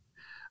was like,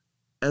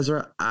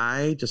 Ezra,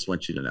 I just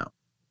want you to know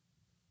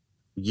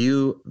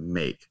you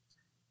make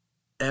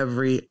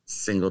every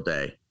single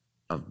day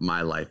of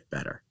my life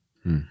better.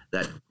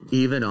 That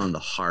even on the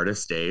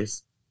hardest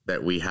days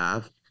that we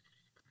have,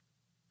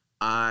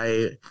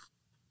 I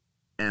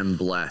am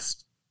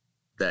blessed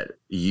that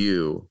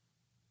you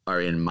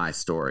are in my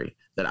story,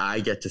 that I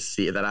get to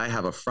see, that I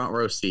have a front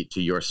row seat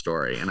to your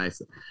story. And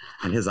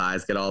his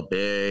eyes get all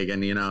big,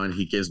 and, you know, and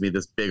he gives me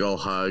this big old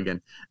hug.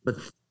 But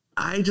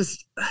I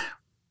just,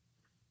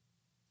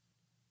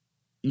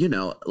 you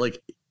know,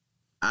 like,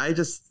 I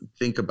just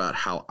think about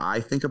how I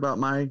think about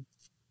my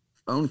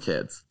own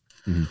kids,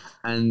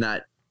 and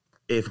that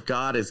if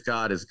God is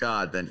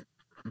God, then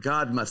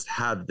God must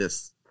have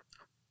this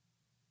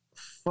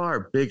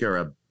far bigger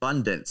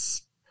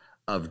abundance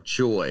of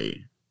joy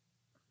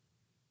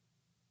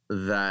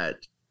that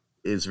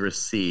is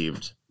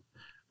received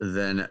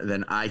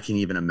than I can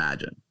even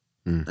imagine.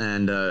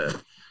 And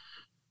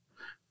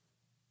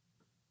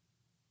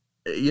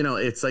you know,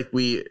 it's like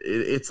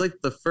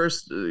the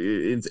first,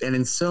 and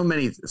in so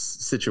many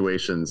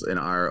situations in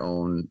our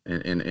own,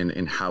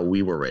 in how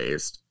we were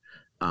raised,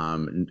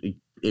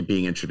 it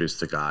being introduced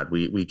to God,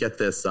 we get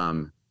this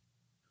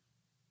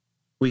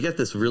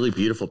really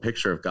beautiful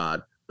picture of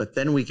God, but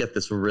then we get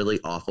this really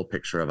awful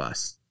picture of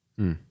us.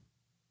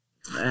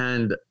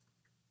 And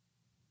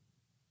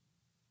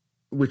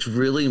which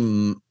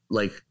really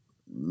like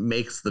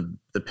makes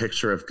the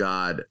picture of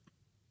God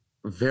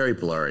very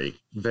blurry,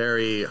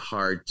 very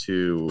hard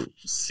to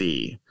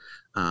see,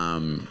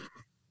 and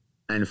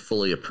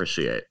fully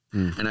appreciate.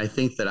 And I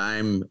think that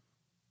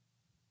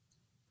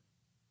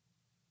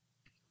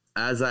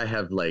as I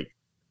have, like,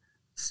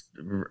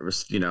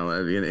 you know,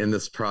 in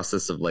this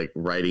process of like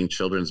writing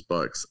children's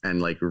books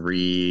and like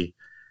reimagining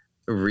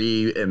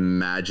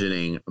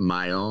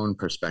my own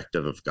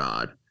perspective of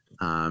God,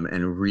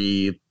 and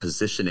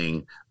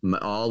repositioning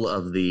all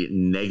of the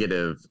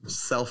negative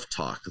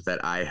self-talk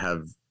that I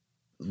have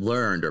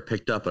learned or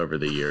picked up over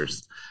the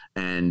years,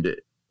 and,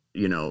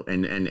 you know,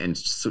 and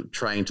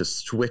trying to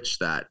switch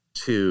that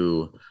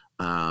to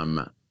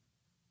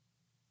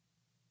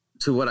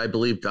what I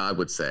believe God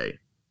would say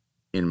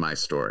in my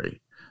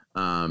story.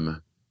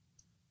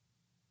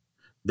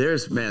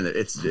 There's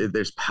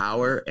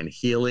power and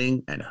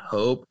healing and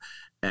hope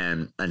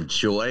and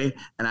joy,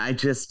 and I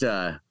just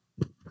that's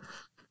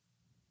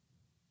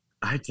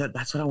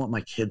what I want my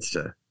kids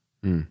to.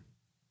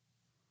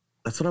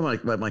 That's what I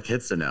want my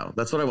kids to know.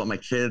 That's what I want my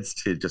kids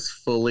to just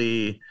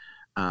fully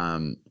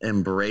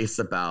embrace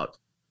about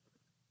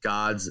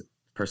God's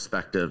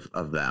perspective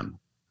of them.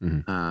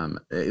 You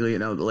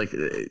know, like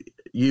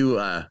you.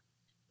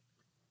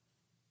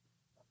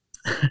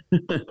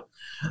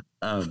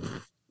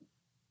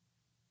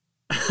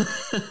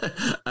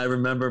 I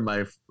remember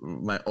my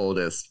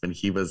oldest, when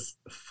he was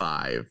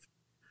 5.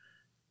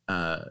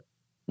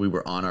 We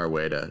were on our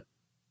way to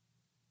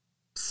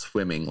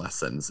swimming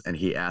lessons, and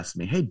he asked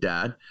me, "Hey,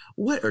 Daddy,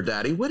 what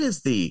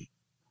is the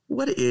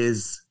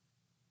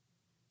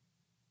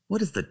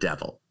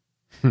devil?"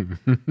 and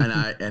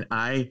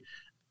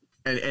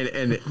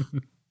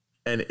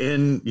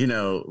in, you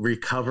know,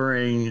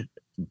 recovering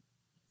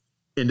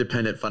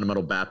independent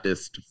fundamental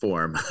Baptist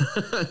form,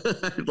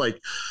 like,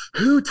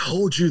 who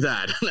told you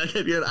that? I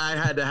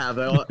had to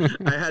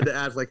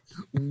ask, like,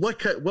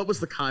 what was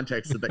the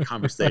context of that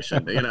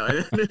conversation, you know?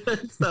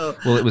 So,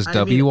 well, it was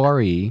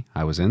WRE.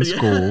 I was in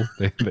school.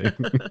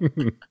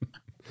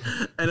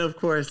 And of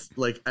course,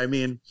 like, I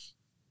mean,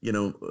 you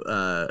know,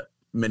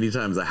 many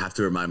times I have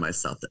to remind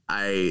myself that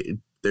I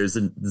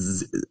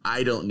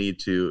don't need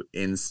to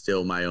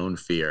instill my own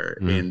fear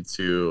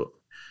into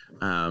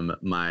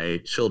my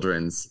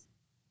children's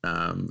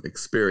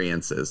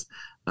experiences,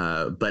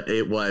 but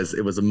it was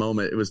a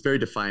moment. It was very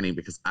defining,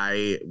 because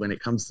when it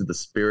comes to the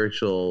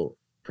spiritual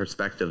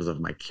perspectives of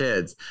my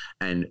kids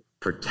and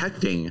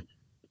protecting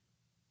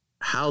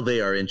how they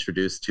are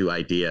introduced to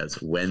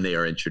ideas, when they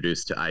are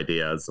introduced to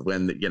ideas,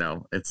 when, you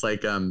know, it's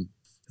like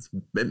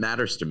it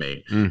matters to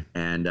me.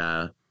 And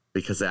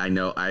because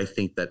I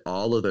think that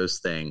all of those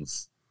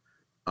things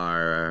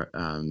are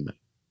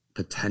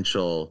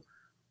potential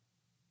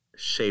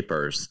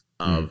shapers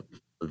of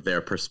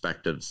their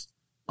perspectives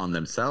on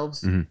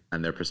themselves and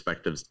their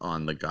perspectives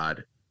on the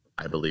God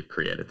I believe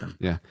created them.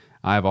 Yeah.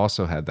 I've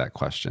also had that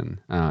question,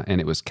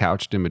 and it was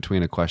couched in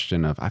between a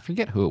question of, I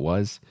forget who it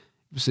was.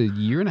 It was a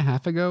year and a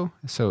half ago.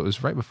 So it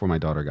was right before my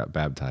daughter got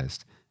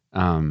baptized.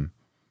 And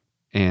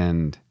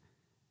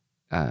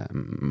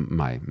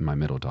my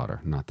middle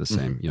daughter, not the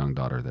same young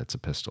daughter that's a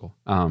pistol.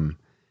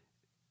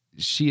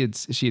 She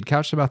had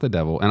couched about the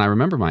devil, and I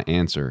remember my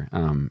answer.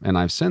 And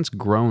I've since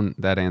grown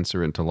that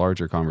answer into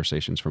larger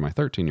conversations for my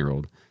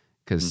 13-year-old,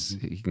 because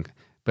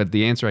but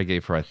the answer I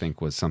gave her, I think,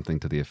 was something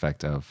to the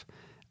effect of,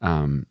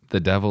 the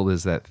devil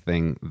is that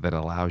thing that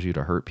allows you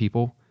to hurt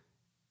people,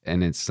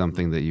 and it's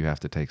something that you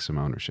have to take some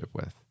ownership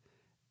with.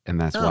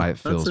 And that's why it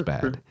feels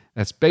bad.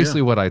 That's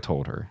basically what I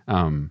told her.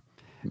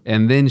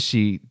 And then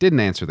she didn't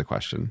answer the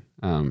question,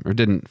 or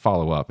didn't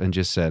follow up, and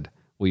just said,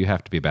 well, you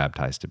have to be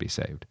baptized to be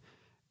saved.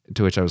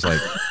 To which I was like,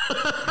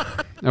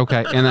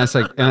 Okay. And that's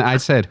like, and I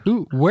said,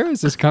 where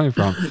is this coming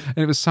from? And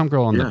it was some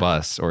girl on the Yeah.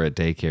 bus or at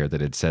daycare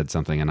that had said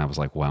something. And I was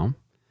like, well,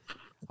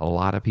 a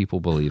lot of people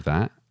believe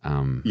that.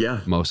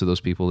 Yeah. Most of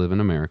those people live in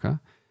America.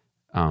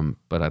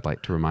 But I'd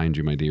like to remind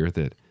you, my dear,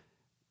 that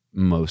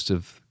most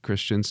of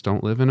Christians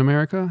don't live in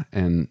America,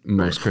 and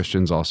most Right.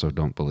 Christians also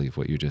don't believe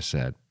what you just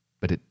said,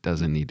 but it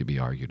doesn't need to be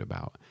argued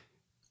about.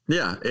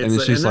 Yeah. And then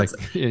she's like,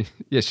 That's, yeah,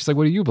 she's like,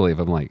 what do you believe?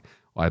 I'm like,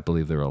 well, I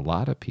believe there are a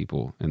lot of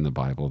people in the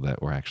Bible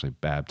that were actually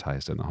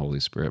baptized in the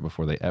Holy Spirit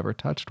before they ever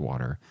touched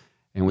water.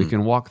 And we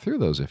can walk through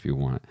those if you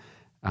want.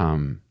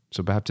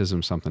 So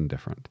baptism's something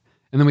different.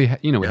 And then we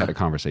had a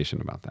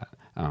conversation about that.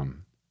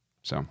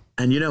 So,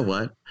 and you know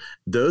what?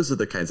 Those are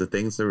the kinds of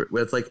things that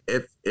where it's like,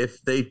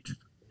 if they,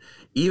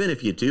 even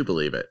if you do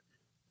believe it,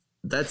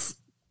 that's,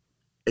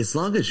 as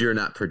long as you're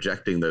not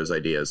projecting those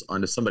ideas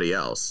onto somebody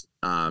else,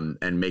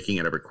 and making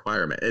it a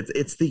requirement.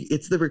 It's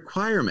the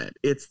requirement.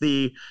 It's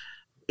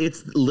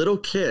little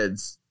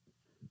kids.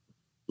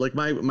 Like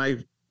my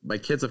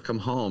kids have come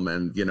home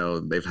and,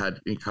 they've had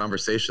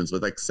conversations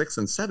with like 6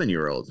 and 7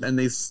 year olds, and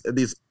these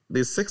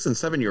 6 and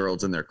 7 year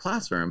olds in their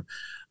classroom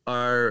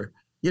are,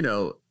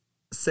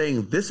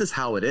 saying, this is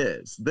how it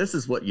is. This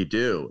is what you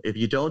do. If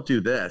you don't do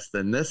this,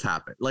 then this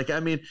happened. Like, I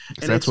mean,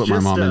 and that's what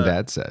my mom and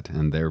dad said,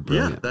 and they're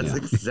brilliant. Yeah, that's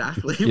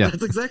exactly, Yeah.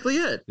 that's exactly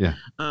it. Yeah.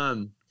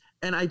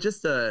 And I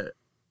just,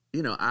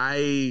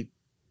 I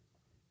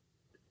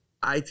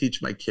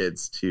teach my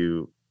kids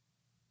to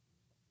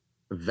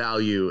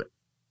value,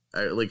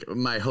 like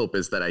my hope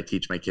is that I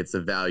teach my kids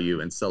to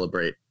value and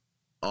celebrate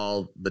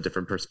all the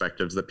different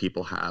perspectives that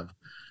people have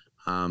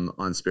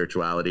on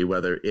spirituality,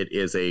 whether it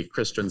is a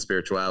Christian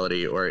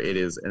spirituality or it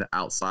is an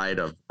outside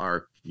of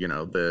our,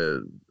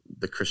 the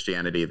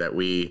Christianity that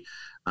we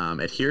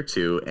adhere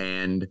to.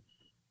 And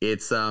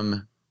it's,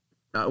 I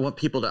want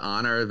people to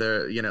honor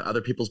their,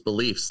 other people's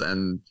beliefs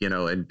and,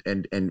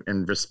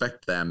 and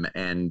respect them.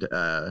 And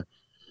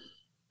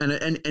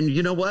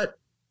you know what?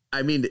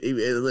 I mean,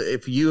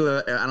 if you,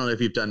 I don't know if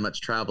you've done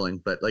much traveling,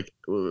 but like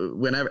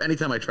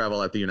anytime I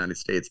travel out the United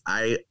States,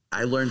 I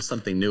learn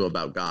something new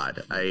about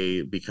God.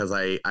 Because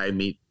I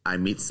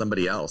meet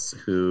somebody else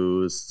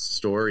whose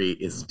story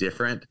is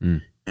different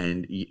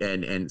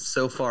and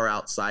so far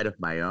outside of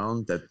my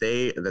own that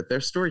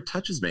their story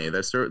touches me.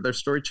 Their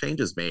story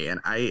changes me, and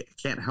I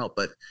can't help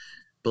but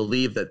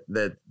believe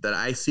that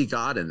I see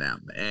God in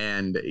them.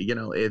 And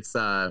it's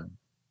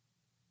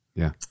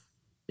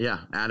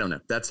yeah, I don't know.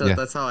 That's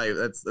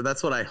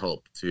what I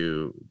hope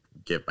to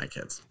give my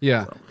kids.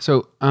 Yeah.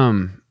 So,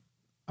 I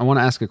want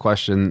to ask a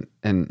question,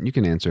 and you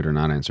can answer it or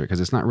not answer it because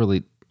it's not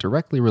really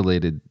directly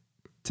related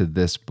to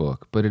this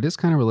book, but it is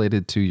kind of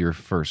related to your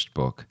first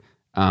book,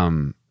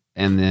 and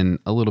then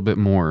a little bit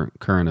more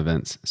current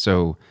events.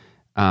 So,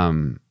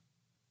 the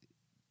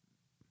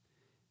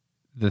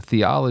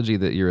theology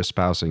that you're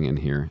espousing in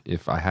here,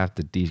 if I have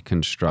to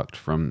deconstruct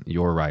from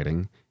your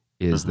writing,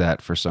 is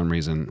that for some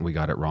reason we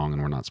got it wrong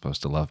and we're not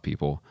supposed to love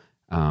people.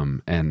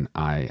 And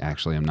I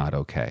actually am not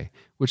okay,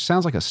 which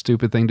sounds like a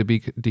stupid thing to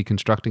be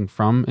deconstructing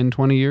from in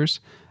 20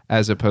 years,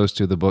 as opposed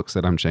to the books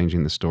that I'm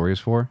changing the stories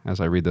for as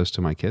I read those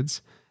to my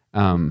kids.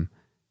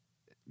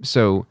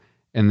 So,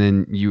 and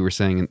then you were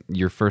saying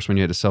your first one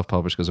you had to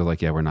self-publish because they're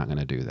like, yeah, we're not going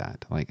to do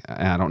that. Like,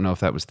 I don't know if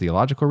that was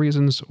theological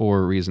reasons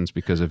or reasons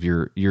because of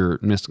your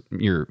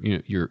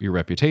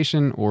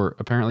reputation, or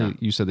apparently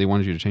you said they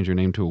wanted you to change your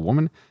name to a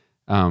woman.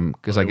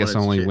 Because I guess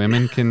only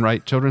women can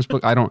write children's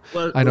books. I don't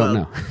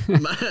know.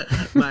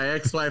 my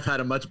ex-wife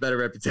had a much better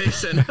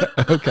reputation.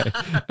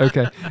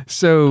 Okay.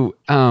 So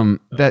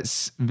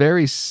that's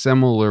very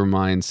similar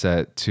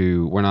mindset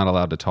to, we're not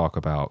allowed to talk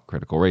about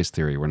critical race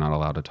theory. We're not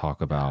allowed to talk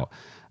about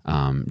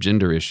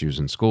gender issues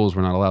in schools.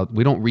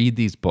 We don't read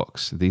these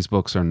books. These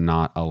books are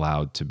not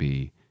allowed to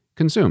be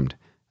consumed.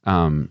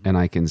 And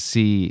I can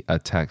see a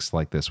text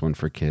like this one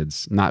for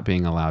kids not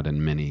being allowed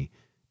in many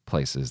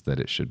places that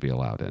it should be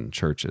allowed in,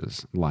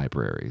 churches,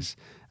 libraries,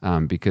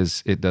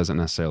 because it doesn't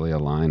necessarily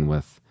align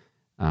with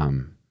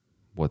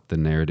what the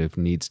narrative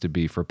needs to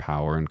be for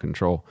power and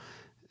control.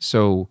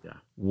 So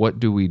what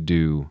do we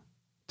do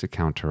to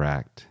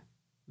counteract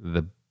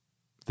the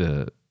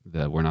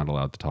we're not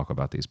allowed to talk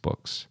about these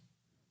books?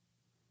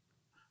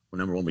 Well,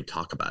 number one, we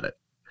talk about it.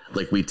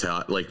 Like we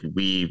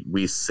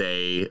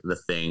say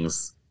the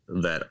things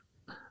that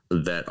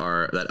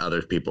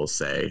other people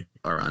say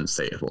are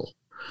unsayable.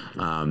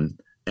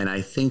 And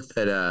I think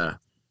that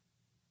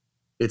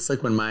it's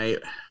like when my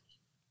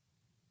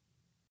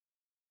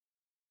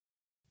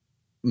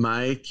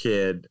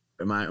kid,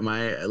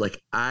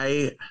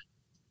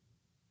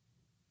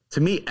 to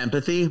me,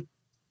 empathy,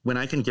 when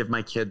I can give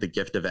my kid the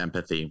gift of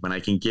empathy, when I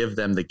can give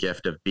them the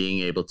gift of being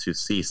able to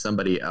see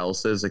somebody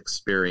else's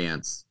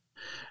experience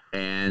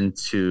and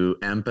to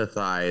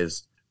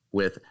empathize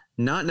with,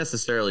 not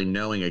necessarily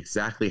knowing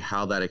exactly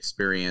how that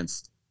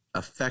experience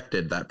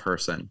affected that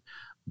person,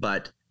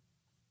 but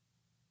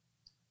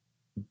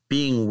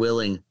being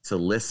willing to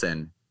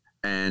listen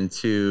and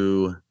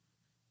to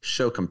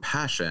show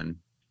compassion,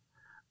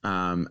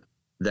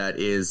 that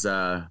is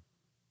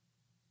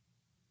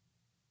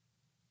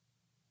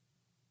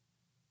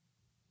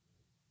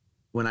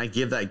when I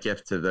give that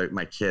gift to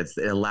my kids,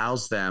 it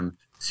allows them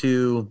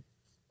to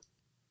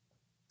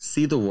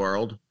see the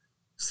world,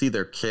 see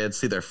their kids,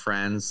 see their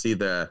friends, see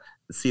the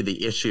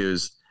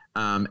issues,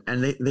 and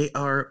they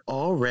are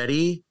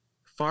already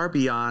far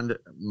beyond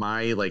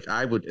my, like,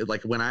 I would,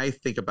 like, when I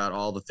think about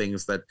all the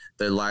things that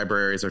the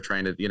libraries are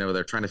trying to,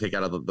 they're trying to take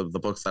out of the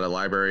books out of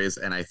libraries,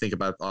 and I think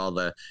about all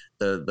the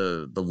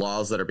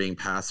laws that are being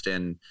passed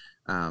in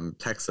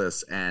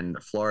Texas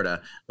and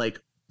Florida, like,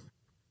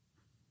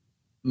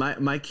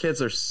 my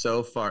kids are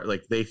so far,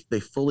 like, they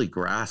fully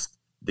grasp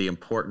the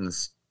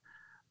importance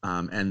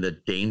and the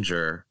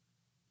danger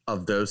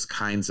of those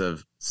kinds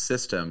of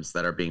systems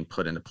that are being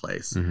put into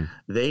place. Mm-hmm.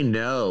 They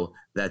know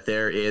that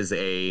there is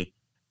a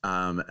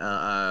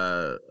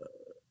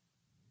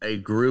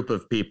group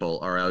of people,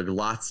 or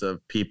lots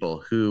of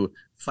people, who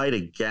fight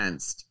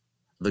against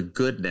the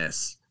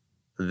goodness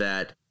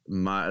that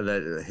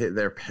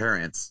their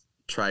parents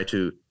try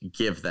to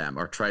give them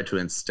or try to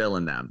instill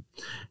in them.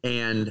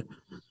 And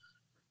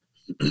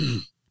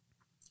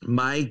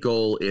my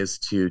goal is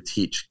to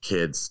teach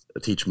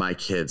my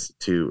kids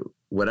to,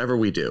 whatever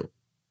we do,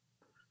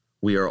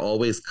 we are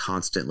always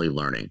constantly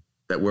learning,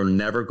 that we're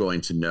never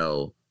going to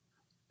know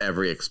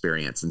every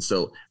experience. And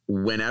so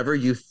whenever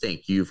you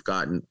think you've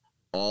gotten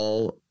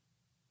all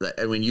that,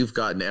 and when you've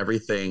gotten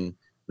everything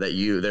that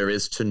there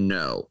is to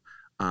know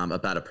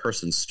about a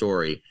person's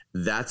story,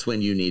 that's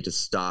when you need to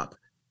stop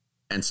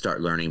and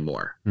start learning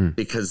more.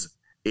 Because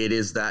it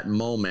is that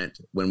moment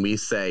when we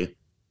say,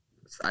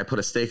 I put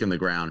a stake in the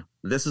ground,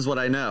 this is what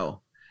I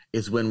know,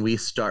 is when we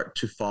start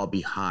to fall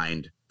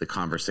behind the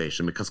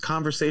conversation, because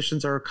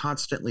conversations are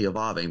constantly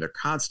evolving. They're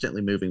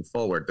constantly moving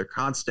forward. They're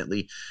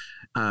constantly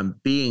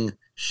being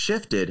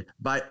shifted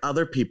by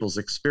other people's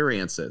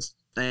experiences.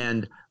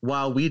 And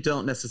while we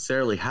don't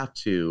necessarily have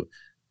to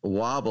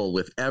wobble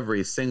with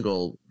every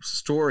single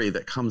story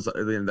that comes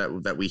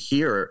that we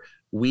hear,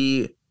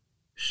 we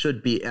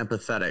should be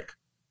empathetic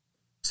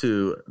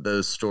to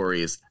those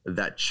stories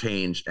that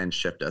change and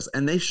shift us,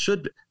 and they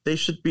should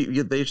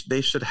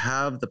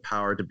have the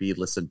power to be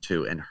listened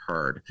to and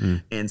heard.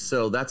 And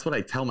so that's what I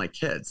tell my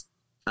kids,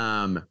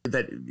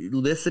 that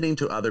listening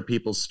to other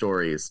people's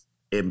stories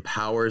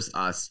empowers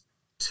us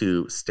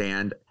to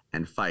stand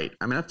and fight.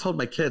 I mean, I've told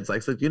my kids, I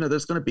said,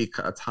 there's going to be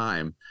a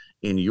time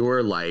in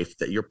your life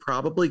that you're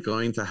probably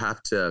going to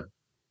have to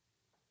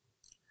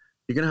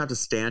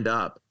stand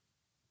up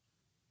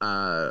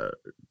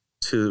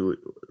to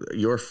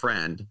your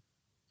friend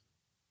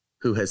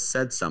who has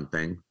said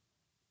something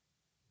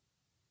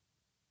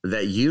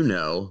that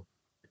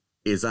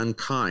is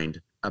unkind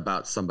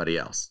about somebody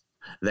else,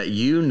 that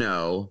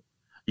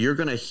you're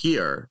going to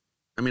hear.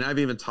 I mean, I've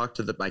even talked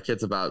to my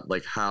kids about,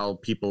 like, how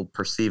people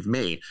perceive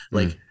me.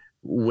 Like,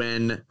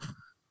 when,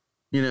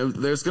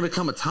 there's going to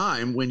come a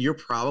time when you're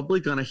probably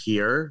going to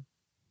hear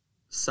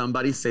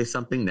somebody say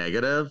something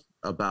negative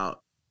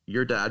about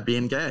your dad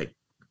being gay.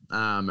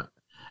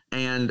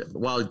 And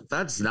while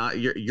that's not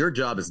your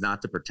job, is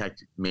not to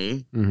protect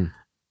me.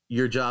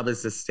 Your job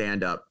is to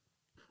stand up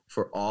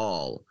for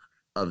all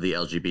of the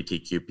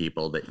LGBTQ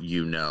people that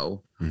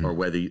or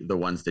whether the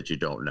ones that you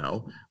don't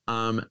know.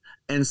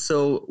 And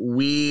so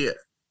we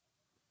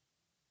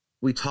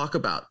talk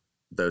about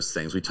those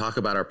things. We talk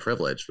about our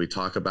privilege. We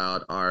talk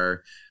about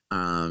our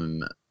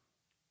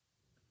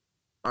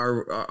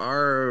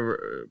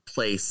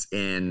place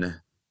in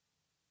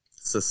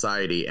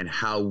society and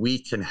how we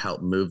can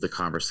help move the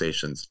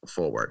conversations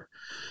forward.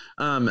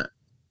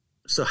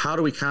 So how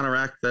do we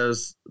counteract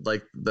those,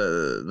 like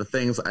the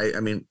things? I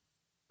mean,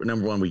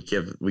 number one, we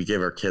give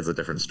our kids a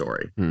different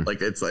story.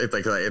 Like,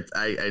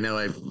 I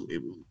know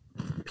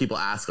people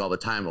ask all the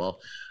time, well,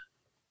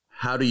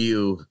 how do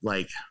you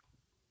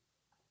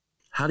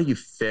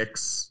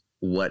fix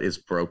what is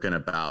broken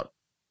about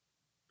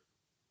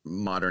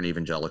modern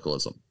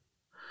evangelicalism?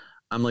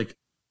 I'm like,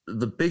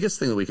 the biggest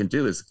thing that we can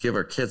do is give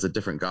our kids a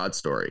different God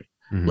story.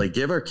 Like,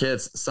 give our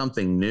kids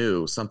something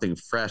new, something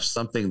fresh,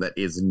 something that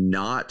is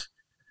not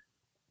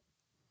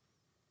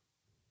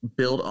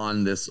built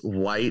on this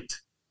white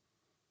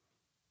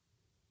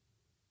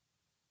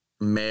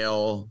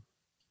male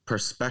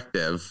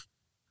perspective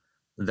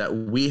that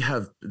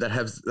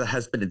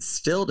has been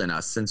instilled in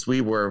us since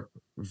we were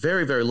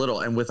very, very little,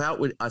 and without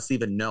us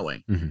even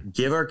knowing.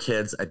 Give our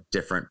kids a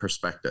different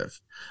perspective,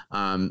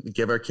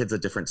 give our kids a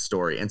different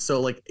story. And so,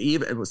 like,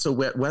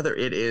 whether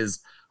it is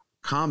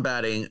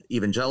combating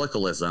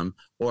evangelicalism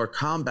or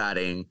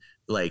combating,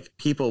 like,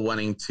 people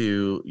wanting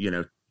to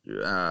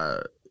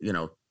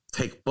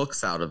take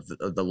books out of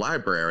the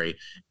library,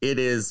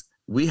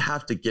 we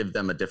have to give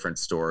them a different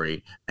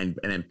story and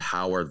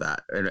empower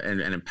that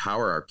and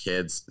empower our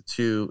kids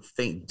to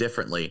think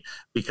differently,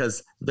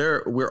 because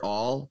we're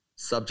all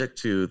subject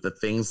to the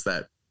things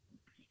that,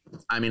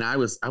 I mean, I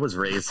was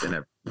raised in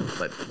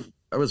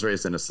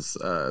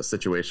a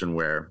situation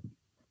where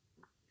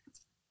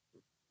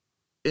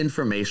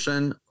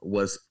information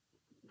was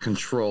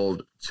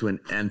controlled to an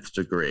nth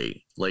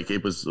degree. Like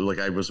it was like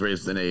I was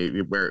raised in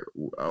a where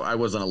I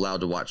wasn't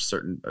allowed to watch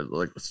certain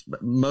like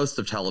most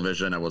of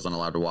television I wasn't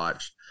allowed to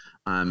watch.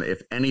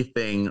 If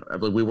anything,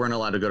 we weren't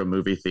allowed to go to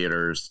movie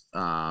theaters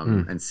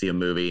and see a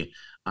movie.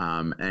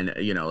 And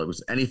you know, it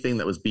was anything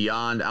that was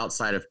beyond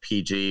outside of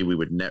PG, we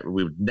would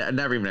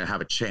never even have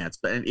a chance.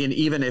 But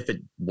even if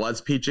it was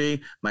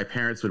PG, my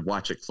parents would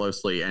watch it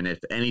closely, and if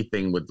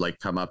anything would like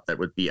come up that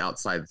would be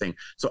outside the thing.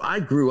 So I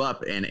grew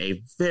up in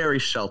a very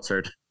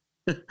sheltered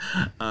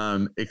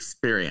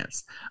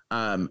experience,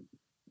 and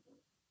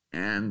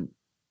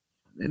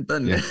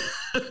then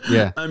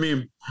yeah. I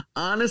mean,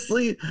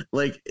 honestly,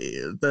 like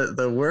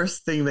the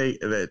worst thing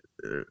that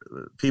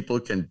people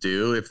can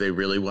do if they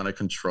really want to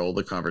control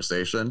the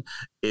conversation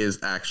is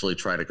actually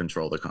try to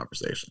control the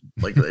conversation.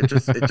 Like it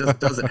just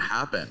doesn't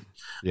happen.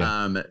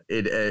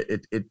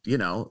 It you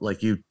know,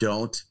 like you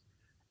don't.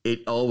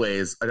 It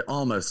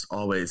almost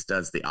always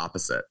does the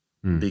opposite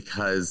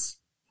because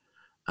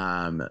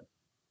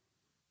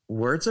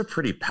words are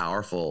pretty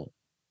powerful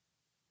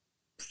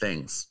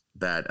things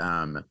that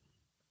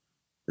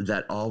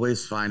that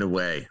always find a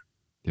way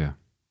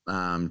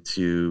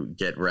to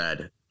get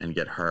read and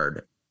get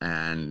heard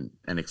and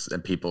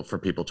people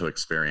to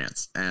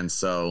experience. And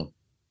so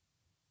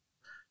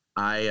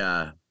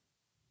I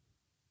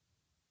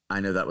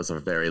know that was a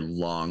very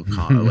long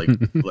like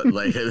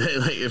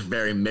a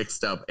very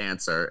mixed up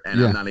answer,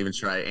 and I'm not even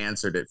sure I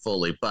answered it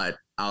fully, but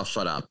I'll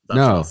shut up. That's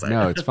what I'll say.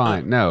 No, it's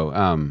fine. No,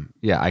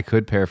 I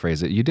could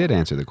paraphrase it. You did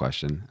answer the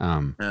question.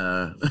 I'm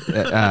not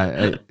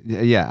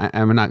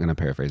going to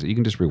paraphrase it. You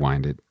can just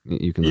rewind it.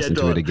 You can listen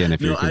to it again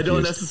if you're confused. I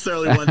don't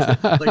necessarily want to.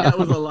 Like that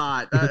was a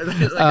lot. I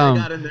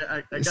got in there.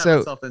 I got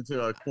myself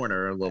into a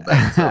corner a little bit.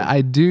 So.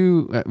 I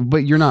do,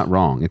 but you're not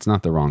wrong. It's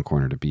not the wrong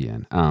corner to be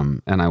in.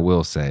 And I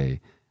will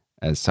say,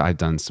 as I've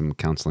done some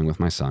counseling with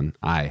my son,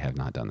 I have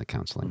not done the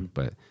counseling,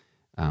 but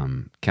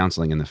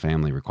counseling in the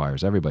family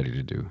requires everybody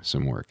to do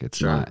some work.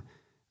 It's not,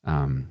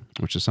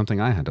 which is something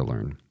I had to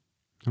learn.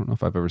 I don't know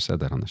if I've ever said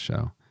that on the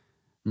show.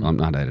 Well, I'm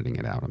not editing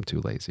it out. I'm too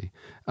lazy.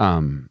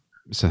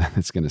 So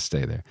it's going to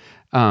stay there.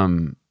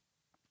 The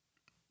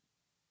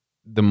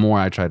more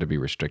I try to be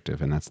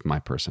restrictive, and that's my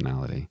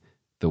personality,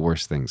 the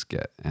worse things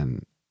get.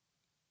 And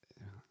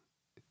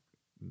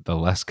the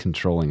less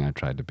controlling I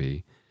tried to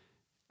be,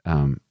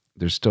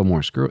 there's still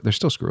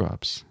screw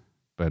ups,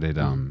 but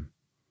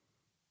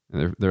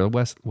they're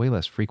way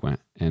less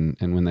frequent, and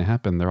when they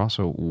happen, they're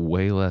also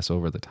way less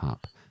over the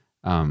top,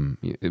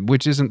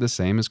 which isn't the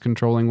same as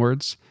controlling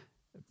words.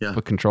 Yeah.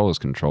 But control is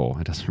control.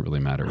 It doesn't really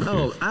matter.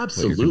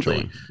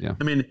 Absolutely. Yeah.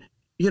 I mean,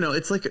 you know,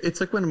 it's like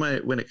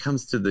when it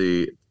comes to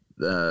the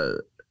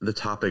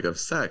topic of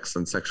sex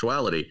and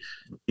sexuality,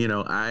 you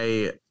know,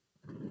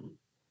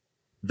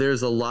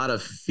 there's a lot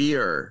of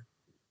fear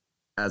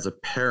as a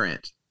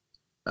parent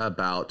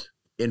about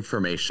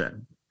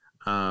information.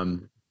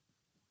 And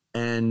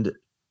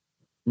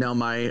now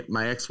my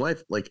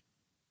ex-wife, like,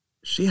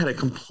 she had a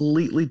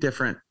completely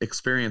different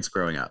experience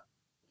growing up.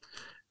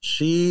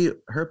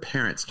 Her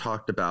parents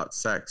talked about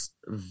sex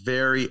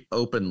very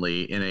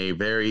openly in a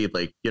very,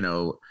 like, you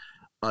know,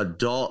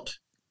 adult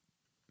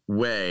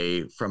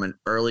way from an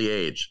early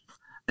age.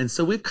 And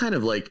so we've kind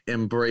of like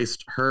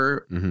embraced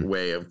her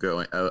way of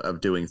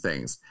doing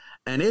things.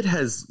 And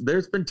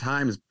there's been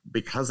times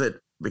because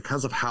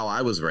of how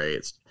I was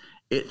raised,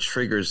 it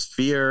triggers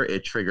fear.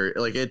 It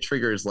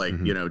triggers like,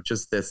 you know,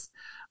 just this,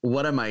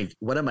 what am I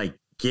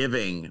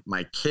giving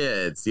my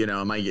kids? You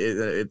know,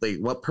 like,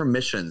 what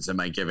permissions am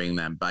I giving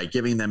them by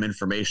giving them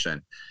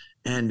information?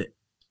 And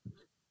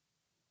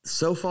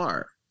so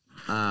far,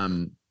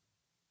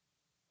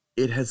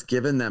 it has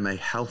given them a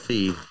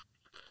healthy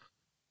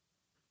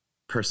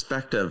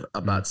perspective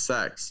about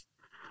sex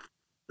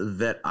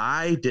that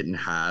I didn't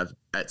have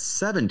at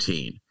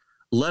 17,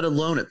 let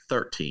alone at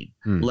 13,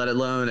 let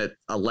alone at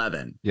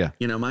 11. Yeah.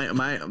 You know,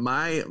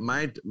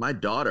 my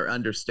daughter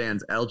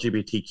understands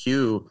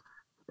LGBTQ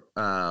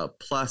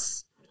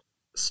plus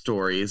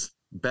stories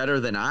better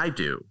than I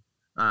do,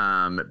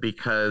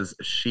 because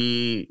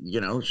she, you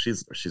know,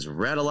 she's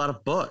read a lot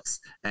of books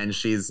and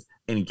she's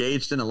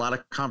engaged in a lot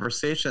of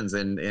conversations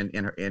in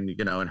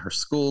you know, in her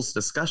school's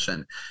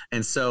discussion.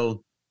 And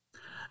so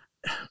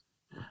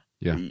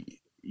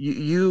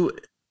you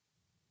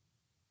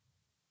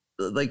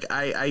like,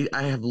 I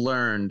have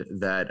learned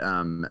that,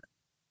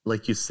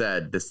 like you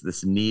said,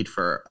 this need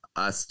for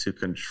us to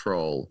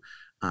control,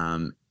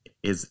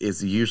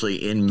 is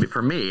usually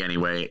for me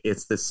anyway,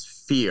 it's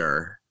this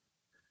fear.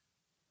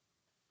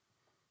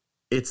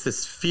 It's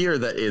this fear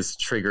that is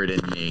triggered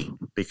in me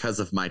because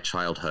of my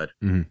childhood.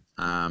 And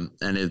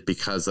it's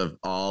because of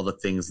all the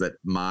things that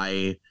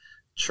my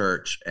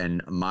church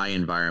and my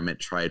environment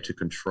tried to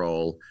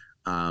control,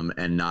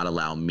 and not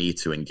allow me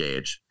to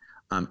engage.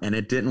 And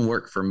it didn't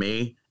work for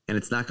me, and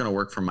it's not going to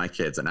work for my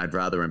kids. And I'd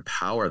rather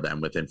empower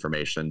them with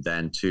information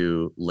than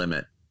to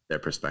limit their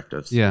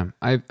perspectives. Yeah.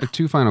 I have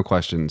two final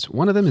questions.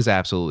 One of them is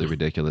absolutely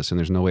ridiculous, and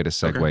there's no way to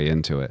segue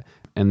into it.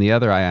 And the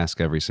other I ask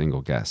every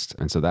single guest.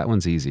 And so that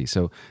one's easy.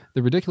 So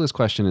the ridiculous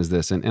question is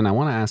this, and I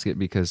want to ask it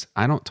because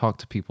I don't talk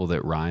to people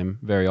that rhyme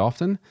very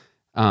often.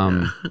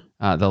 The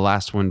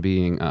last one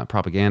being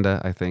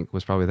Propaganda, I think,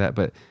 was probably that.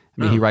 But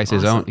I mean, he writes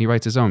his own. He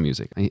writes his own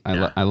music.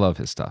 I love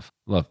his stuff.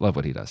 Love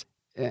what he does.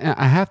 And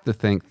I have to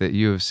think that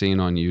you have seen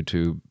on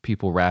YouTube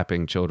people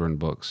rapping children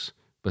books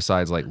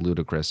besides like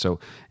Ludacris. So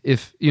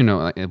if you know,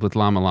 like, with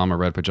Llama Llama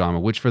Red Pajama,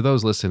 which for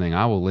those listening,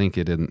 I will link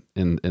it in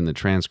the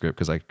transcript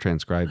because I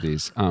transcribe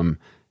these.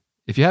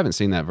 If you haven't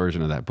seen that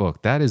version of that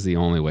book, that is the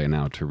only way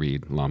now to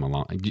read Llama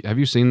Llama. Have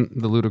you seen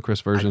the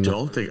Ludacris version?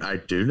 I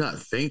do not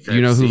think.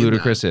 You know who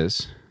Ludacris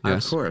is?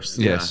 Yes. Of course.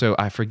 Yeah. So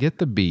I forget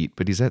the beat,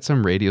 but he's at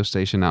some radio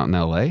station out in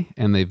LA,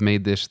 and they've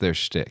made this their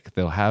shtick.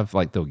 They'll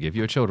give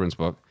you a children's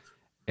book,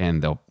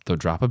 and they'll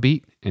drop a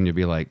beat, and you'll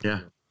be like, yeah.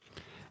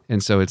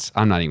 And so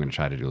I'm not even going to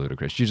try to do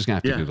Ludacris. You're just going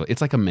to have to Google it.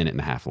 It's like a minute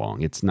and a half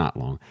long. It's not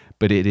long,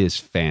 but it is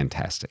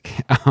fantastic.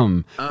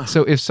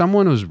 So if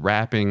someone was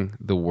rapping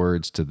the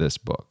words to this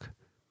book,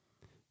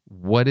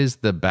 what is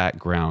the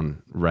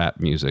background rap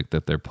music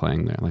that they're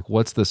playing there? Like,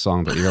 what's the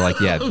song that you're like,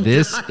 yeah,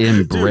 this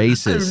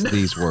embraces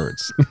these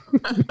words?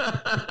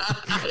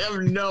 I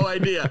have no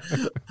idea.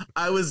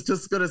 I was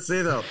just going to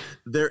say, though,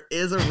 there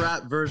is a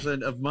rap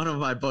version of one of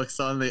my books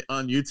on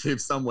YouTube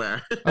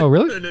somewhere. Oh,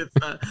 really? And it's,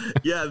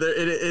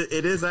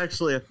 it is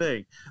actually a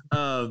thing.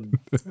 I'm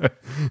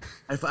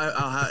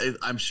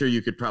sure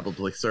you could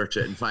probably search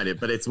it and find it,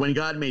 but it's When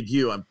God Made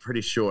You, I'm pretty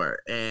sure.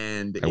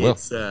 And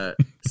it's so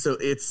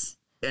it's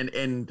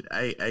and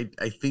I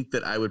think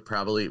that I would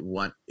probably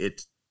want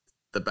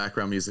the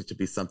background music to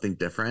be something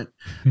different.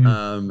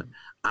 But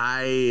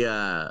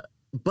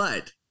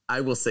I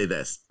will say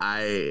this: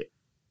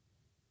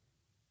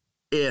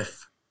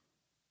 if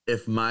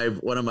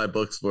one of my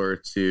books were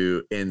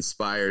to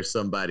inspire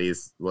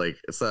somebody's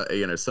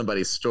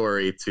somebody's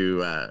story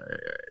to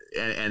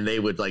and they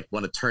would like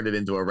want to turn it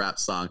into a rap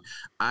song,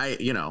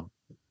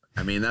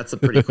 I mean, that's a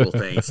pretty cool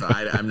thing. So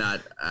I'm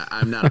not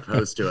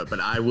opposed to it,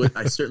 but I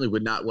certainly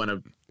would not want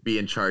to be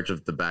in charge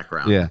of the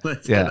background. Yeah.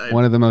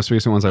 One of the most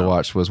recent ones I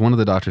watched was one of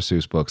the Dr.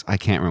 Seuss books. I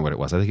can't remember what it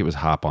was. I think it was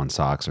Hop on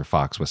Socks or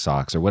Fox with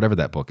Socks or whatever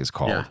that book is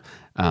called.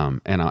 Yeah.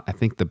 And I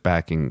think the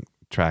backing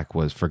track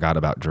was Forgot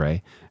About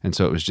Dre. And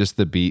so it was just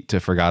the beat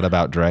to Forgot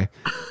About Dre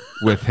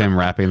with him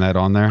rapping that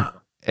on there.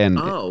 And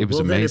it was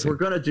amazing. If we're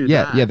going to do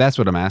that. Yeah, that's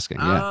what I'm asking.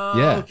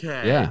 Yeah.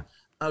 Okay. Yeah.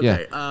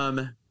 Okay.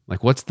 Yeah.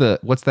 Like what's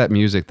that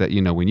music that,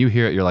 when you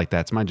hear it, you're like,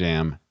 that's my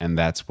jam. And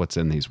that's what's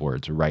in these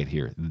words right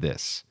here.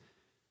 This.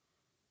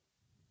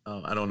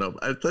 Oh, I don't know.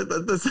 I'm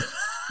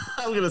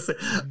going to say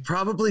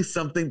probably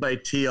something by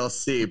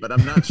TLC, but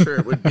I'm not sure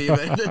it would be.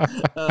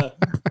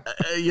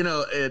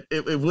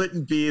 It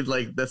wouldn't be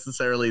like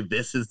necessarily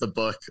this is the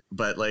book,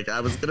 but like I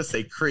was going to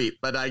say Creep,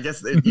 but I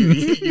guess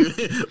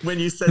you when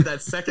you said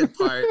that second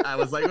part, I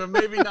was like, well,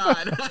 maybe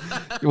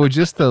not. Well,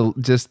 just the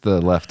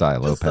Left Eye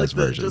Lopez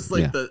version. Just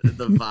like the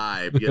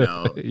vibe,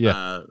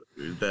 Yeah.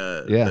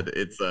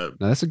 It's a.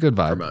 No, that's a good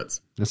vibe.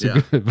 Promotes. That's a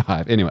good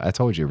vibe. Anyway, I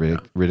told you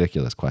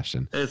ridiculous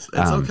question. It's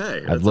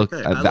okay. I've looked.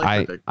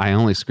 Okay. I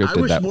only scripted.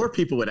 I wish more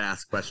people would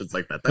ask questions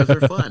like that. Those are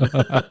fun.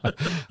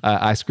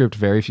 I script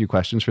very few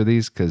questions for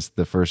these because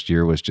the first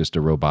year was just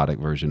a robotic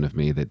version of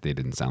me that they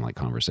didn't sound like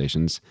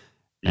conversations.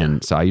 Yeah.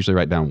 And so I usually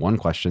write down one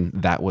question.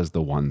 That was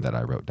the one that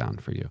I wrote down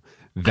for you.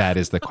 That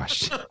is the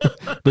question.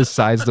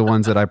 Besides the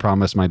ones that I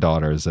promised my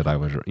daughters that I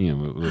would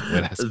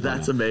ask.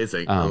 That's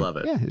amazing. I love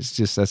it. Yeah, it's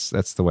just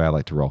that's the way I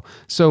like to roll.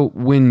 So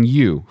when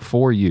you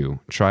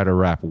try to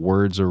wrap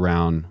words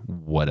around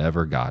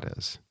whatever God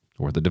is,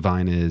 or the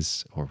divine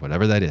is, or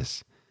whatever that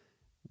is,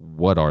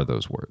 what are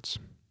those words?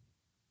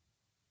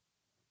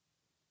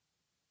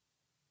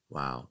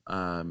 Wow.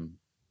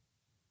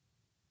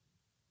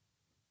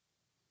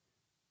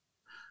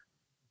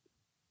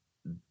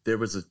 There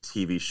was a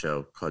TV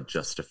show called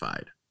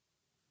Justified,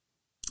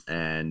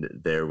 and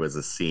there was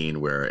a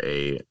scene where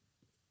a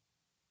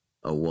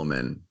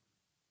woman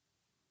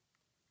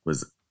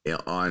was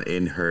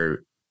in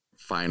her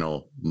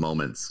final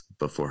moments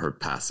before her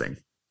passing,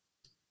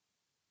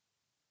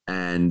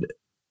 and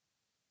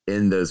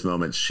in those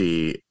moments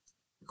she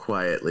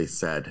quietly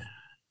said,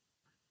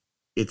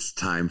 "It's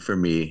time for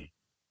me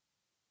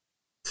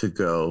to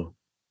go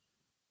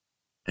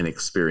and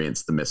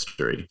experience the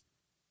mystery."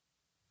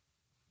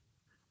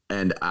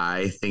 And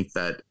I think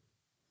that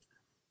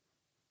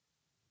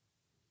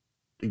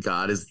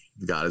God is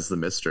the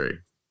mystery.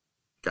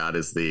 God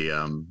is the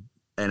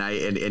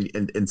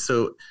and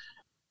so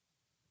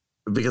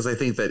because I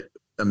think that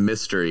a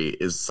mystery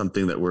is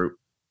something that we're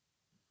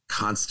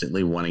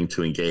constantly wanting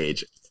to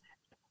engage,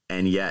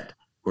 and yet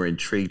we're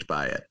intrigued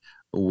by it.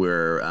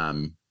 We're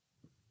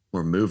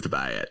moved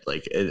by it.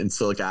 Like, and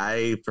so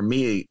like for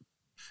me,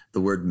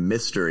 the word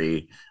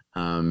mystery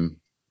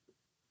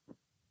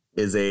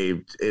is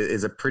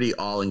a pretty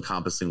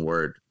all-encompassing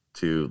word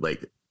to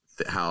like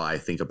how I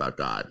think about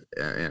God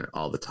and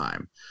all the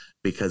time,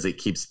 because it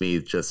keeps me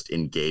just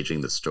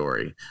engaging the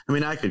story. I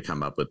mean, I could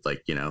come up with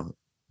like,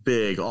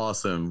 big,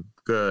 awesome,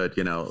 good,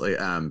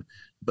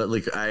 but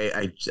like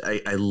I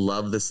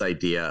love this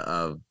idea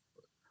of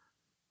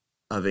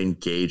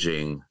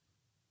engaging.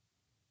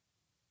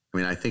 I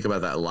mean, I think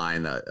about that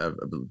line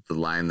the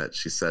line that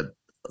she said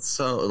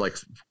so like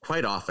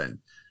quite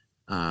often,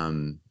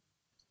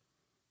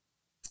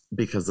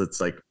 because it's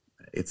like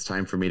it's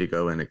time for me to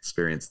go and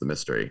experience the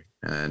mystery,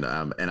 and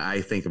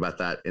I think about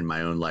that in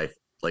my own life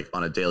like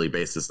on a daily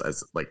basis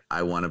as like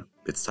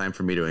it's time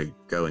for me to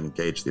go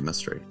engage the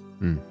mystery.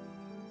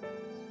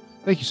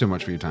 Thank you so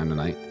much for your time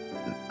tonight.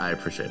 I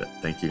appreciate it.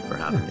 Thank you for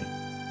having me.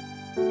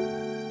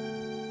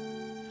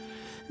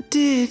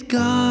 Did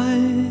God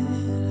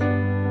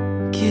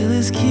kill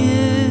his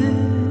kid?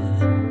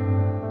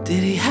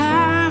 Did he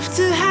have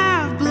to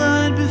have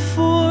blood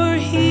before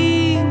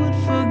he would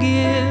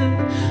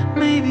forgive?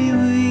 Maybe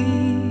we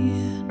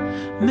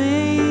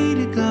made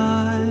a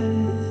God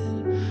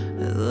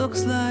that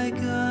looks like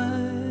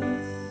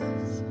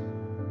us.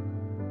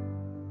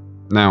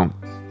 Now,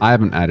 I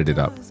haven't added it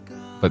up,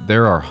 but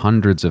there are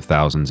hundreds of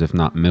thousands, if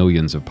not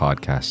millions, of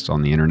podcasts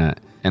on the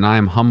internet, and I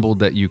am humbled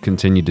that you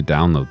continue to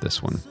download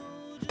this one.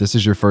 If this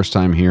is your first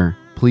time here,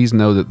 please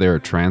know that there are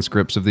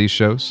transcripts of these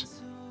shows.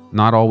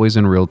 Not always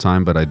in real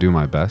time, but I do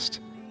my best.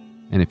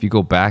 And if you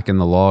go back in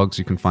the logs,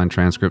 you can find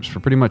transcripts for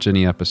pretty much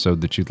any episode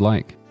that you'd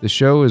like. The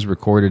show is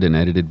recorded and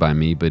edited by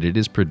me, but it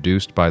is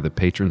produced by the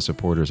patron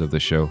supporters of the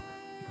show.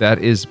 That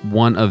is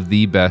one of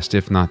the best,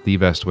 if not the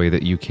best way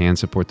that you can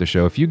support the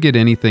show. If you get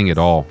anything at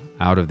all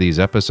out of these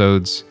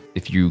episodes,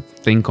 if you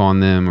think on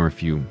them, or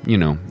if you're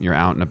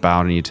out and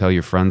about and you tell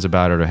your friends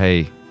about it, or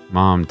hey,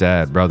 mom,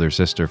 dad, brother,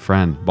 sister,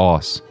 friend,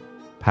 boss,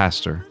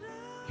 pastor,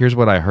 here's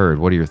what I heard.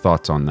 What are your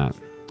thoughts on that?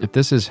 If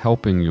this is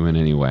helping you in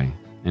any way,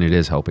 and it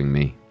is helping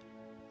me,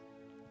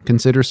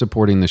 consider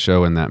supporting the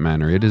show in that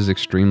manner. It is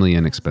extremely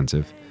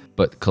inexpensive,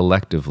 but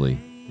collectively,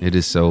 it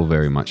is so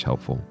very much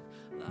helpful.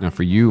 Now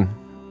for you,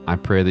 I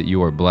pray that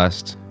you are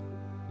blessed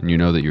and you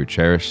know that you're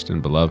cherished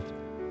and beloved.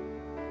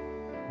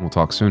 We'll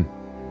talk soon.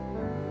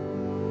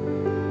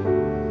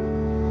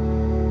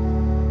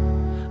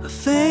 A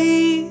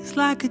face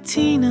like a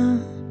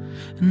Tina,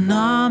 an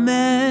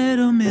Ahmed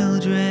or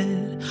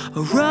Mildred,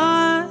 a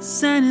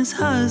Russ and his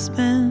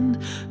husband,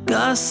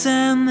 Gus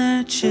and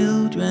their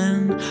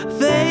children. A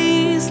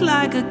face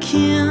like a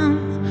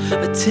Kim,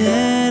 a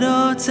Ted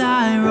or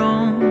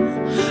Tyrone,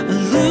 a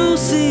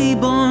Lucy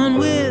born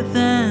with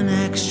an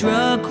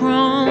extra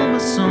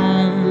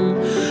chromosome,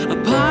 a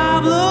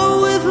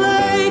Pablo with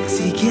legs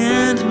he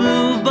can't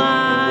move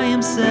by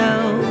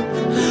himself,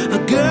 a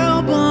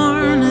girl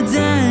born a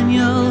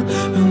Daniel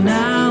who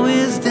now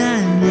is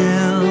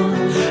Danielle,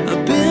 a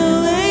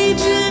Bill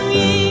H and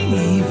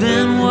Yee,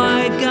 even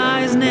white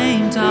guy's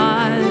name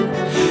Todd.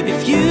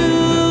 If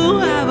you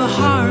have a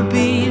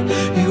heartbeat,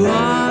 you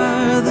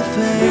are the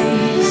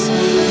face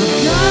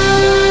of God.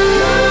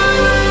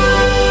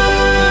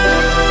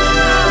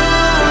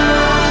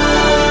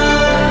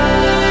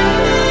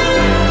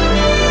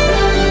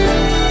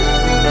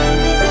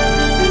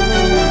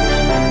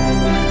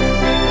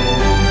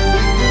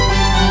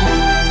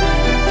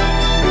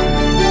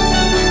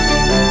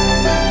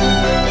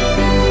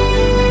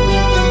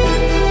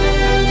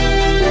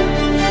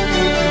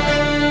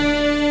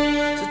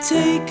 So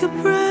take a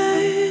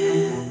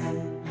breath,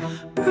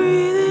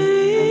 breathe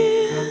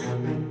it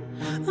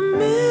in, the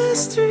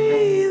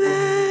mystery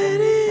that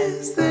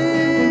is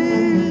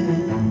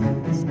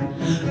this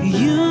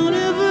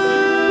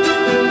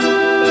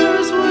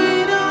universe.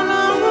 We don't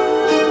know,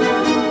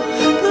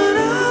 but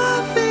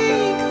I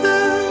think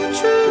the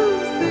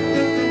truth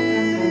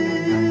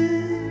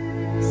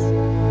is,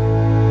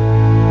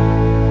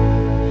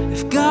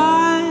 if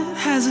God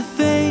has a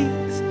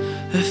face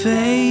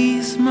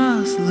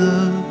must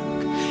look.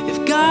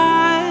 If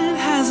God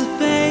has a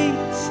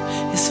face,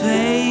 his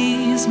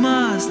face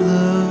must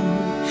look.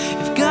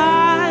 If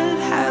God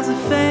has a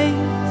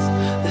face,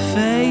 the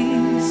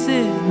face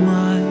it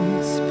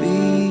must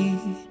be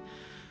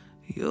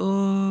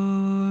yours.